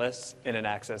SharePoint lists in an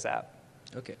Access app.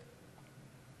 Okay.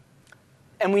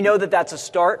 And we know that that's a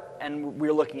start, and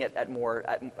we're looking at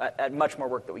much more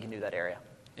work that we can do in that area.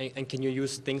 And can you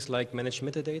use things like manage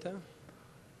metadata?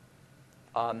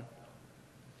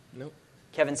 No.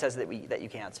 Kevin says that you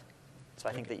can't, so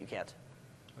I think that you can't.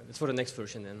 It's for the next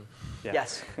version then. Yeah.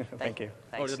 Yes. Thank you.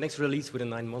 Or the next release within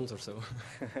 9 months or so.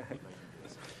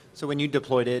 So when you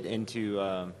deployed it into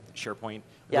SharePoint, it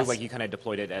yes. looked like you kind of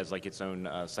deployed it as like its own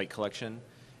site collection.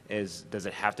 Does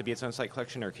it have to be its own site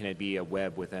collection, or can it be a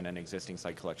web within an existing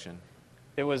site collection?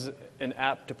 It was an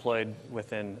app deployed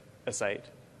within a site.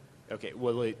 Okay.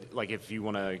 Will it, like, if you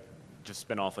want to just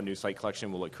spin off a new site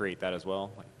collection, will it create that as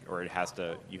well, or you have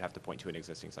to point to an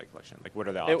existing site collection? Like, what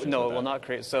are the options? No, it will not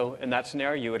create. So in that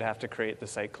scenario, you would have to create the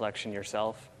site collection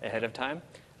yourself ahead of time,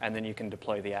 and then you can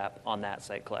deploy the app on that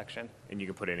site collection. And you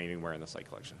can put it anywhere in the site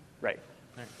collection. Right.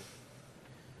 All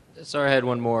right. Sorry, I had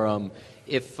one more. Now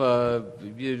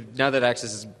that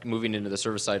Access is moving into the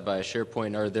server side via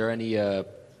SharePoint, are there any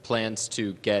plans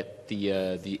to get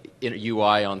the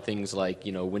UI on things like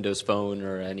Windows Phone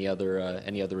or any other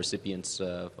recipients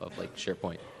of like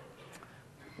SharePoint?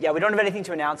 Yeah, we don't have anything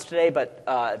to announce today, but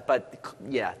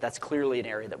yeah, that's clearly an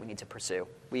area that we need to pursue.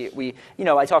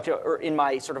 I talked to, in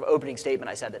my sort of opening statement,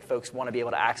 I said that folks want to be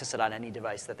able to access it on any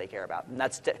device that they care about, and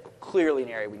that's clearly an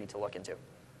area we need to look into.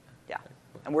 Yeah,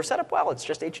 and we're set up well. It's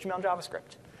just HTML and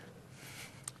JavaScript.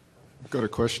 I've got a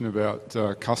question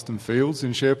about custom fields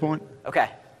in SharePoint. Okay.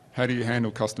 How do you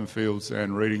handle custom fields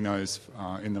and reading those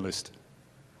in the list?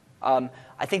 I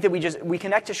think that we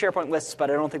connect to SharePoint lists, but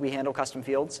I don't think we handle custom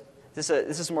fields. This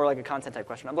is more like a content type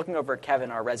question. I'm looking over at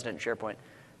Kevin, our resident in SharePoint.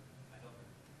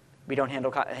 We don't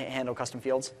handle custom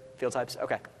field types?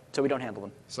 Okay, so we don't handle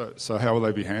them. So how will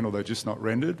they be handled? They're just not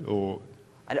rendered, or?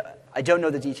 I don't know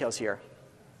the details here.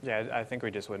 Yeah, I think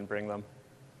we just wouldn't bring them.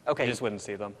 Okay. We just wouldn't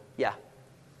see them. Yeah.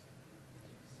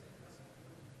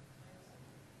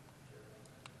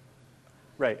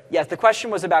 Right. Yes, the question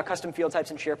was about custom field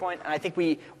types in SharePoint, and I think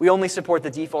we only support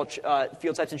the default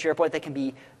field types in SharePoint that can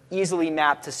be easily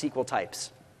mapped to SQL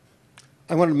types.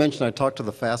 I wanted to mention I talked to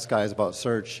the fast guys about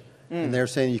search, and they're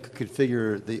saying you could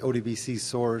configure the ODBC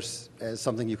source as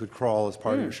something you could crawl as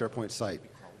part of your SharePoint site.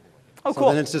 Oh, so cool.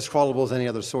 Then it's just crawlable as any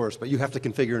other source, but you have to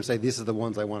configure and say these are the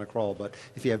ones I want to crawl, but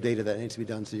if you have data that needs to be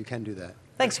done, so you can do that.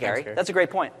 Thanks, Gary. That's a great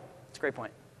point. That's a great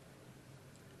point.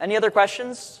 Any other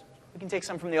questions? We can take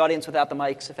some from the audience without the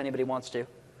mics if anybody wants to.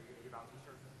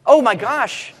 Oh my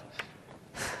gosh!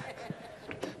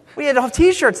 We had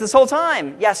T-shirts this whole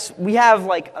time. Yes, we have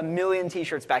like 1 million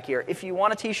T-shirts back here. If you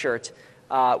want a T-shirt,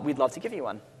 we'd love to give you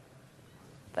one.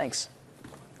 Thanks.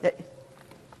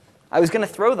 I was going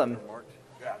to throw them.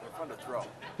 Yeah, they're fun to throw.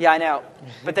 Yeah, I know.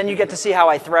 But then you get to see how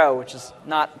I throw, which is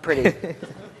not pretty.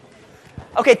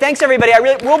 Okay, thanks everybody.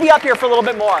 We'll be up here for a little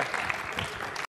bit more.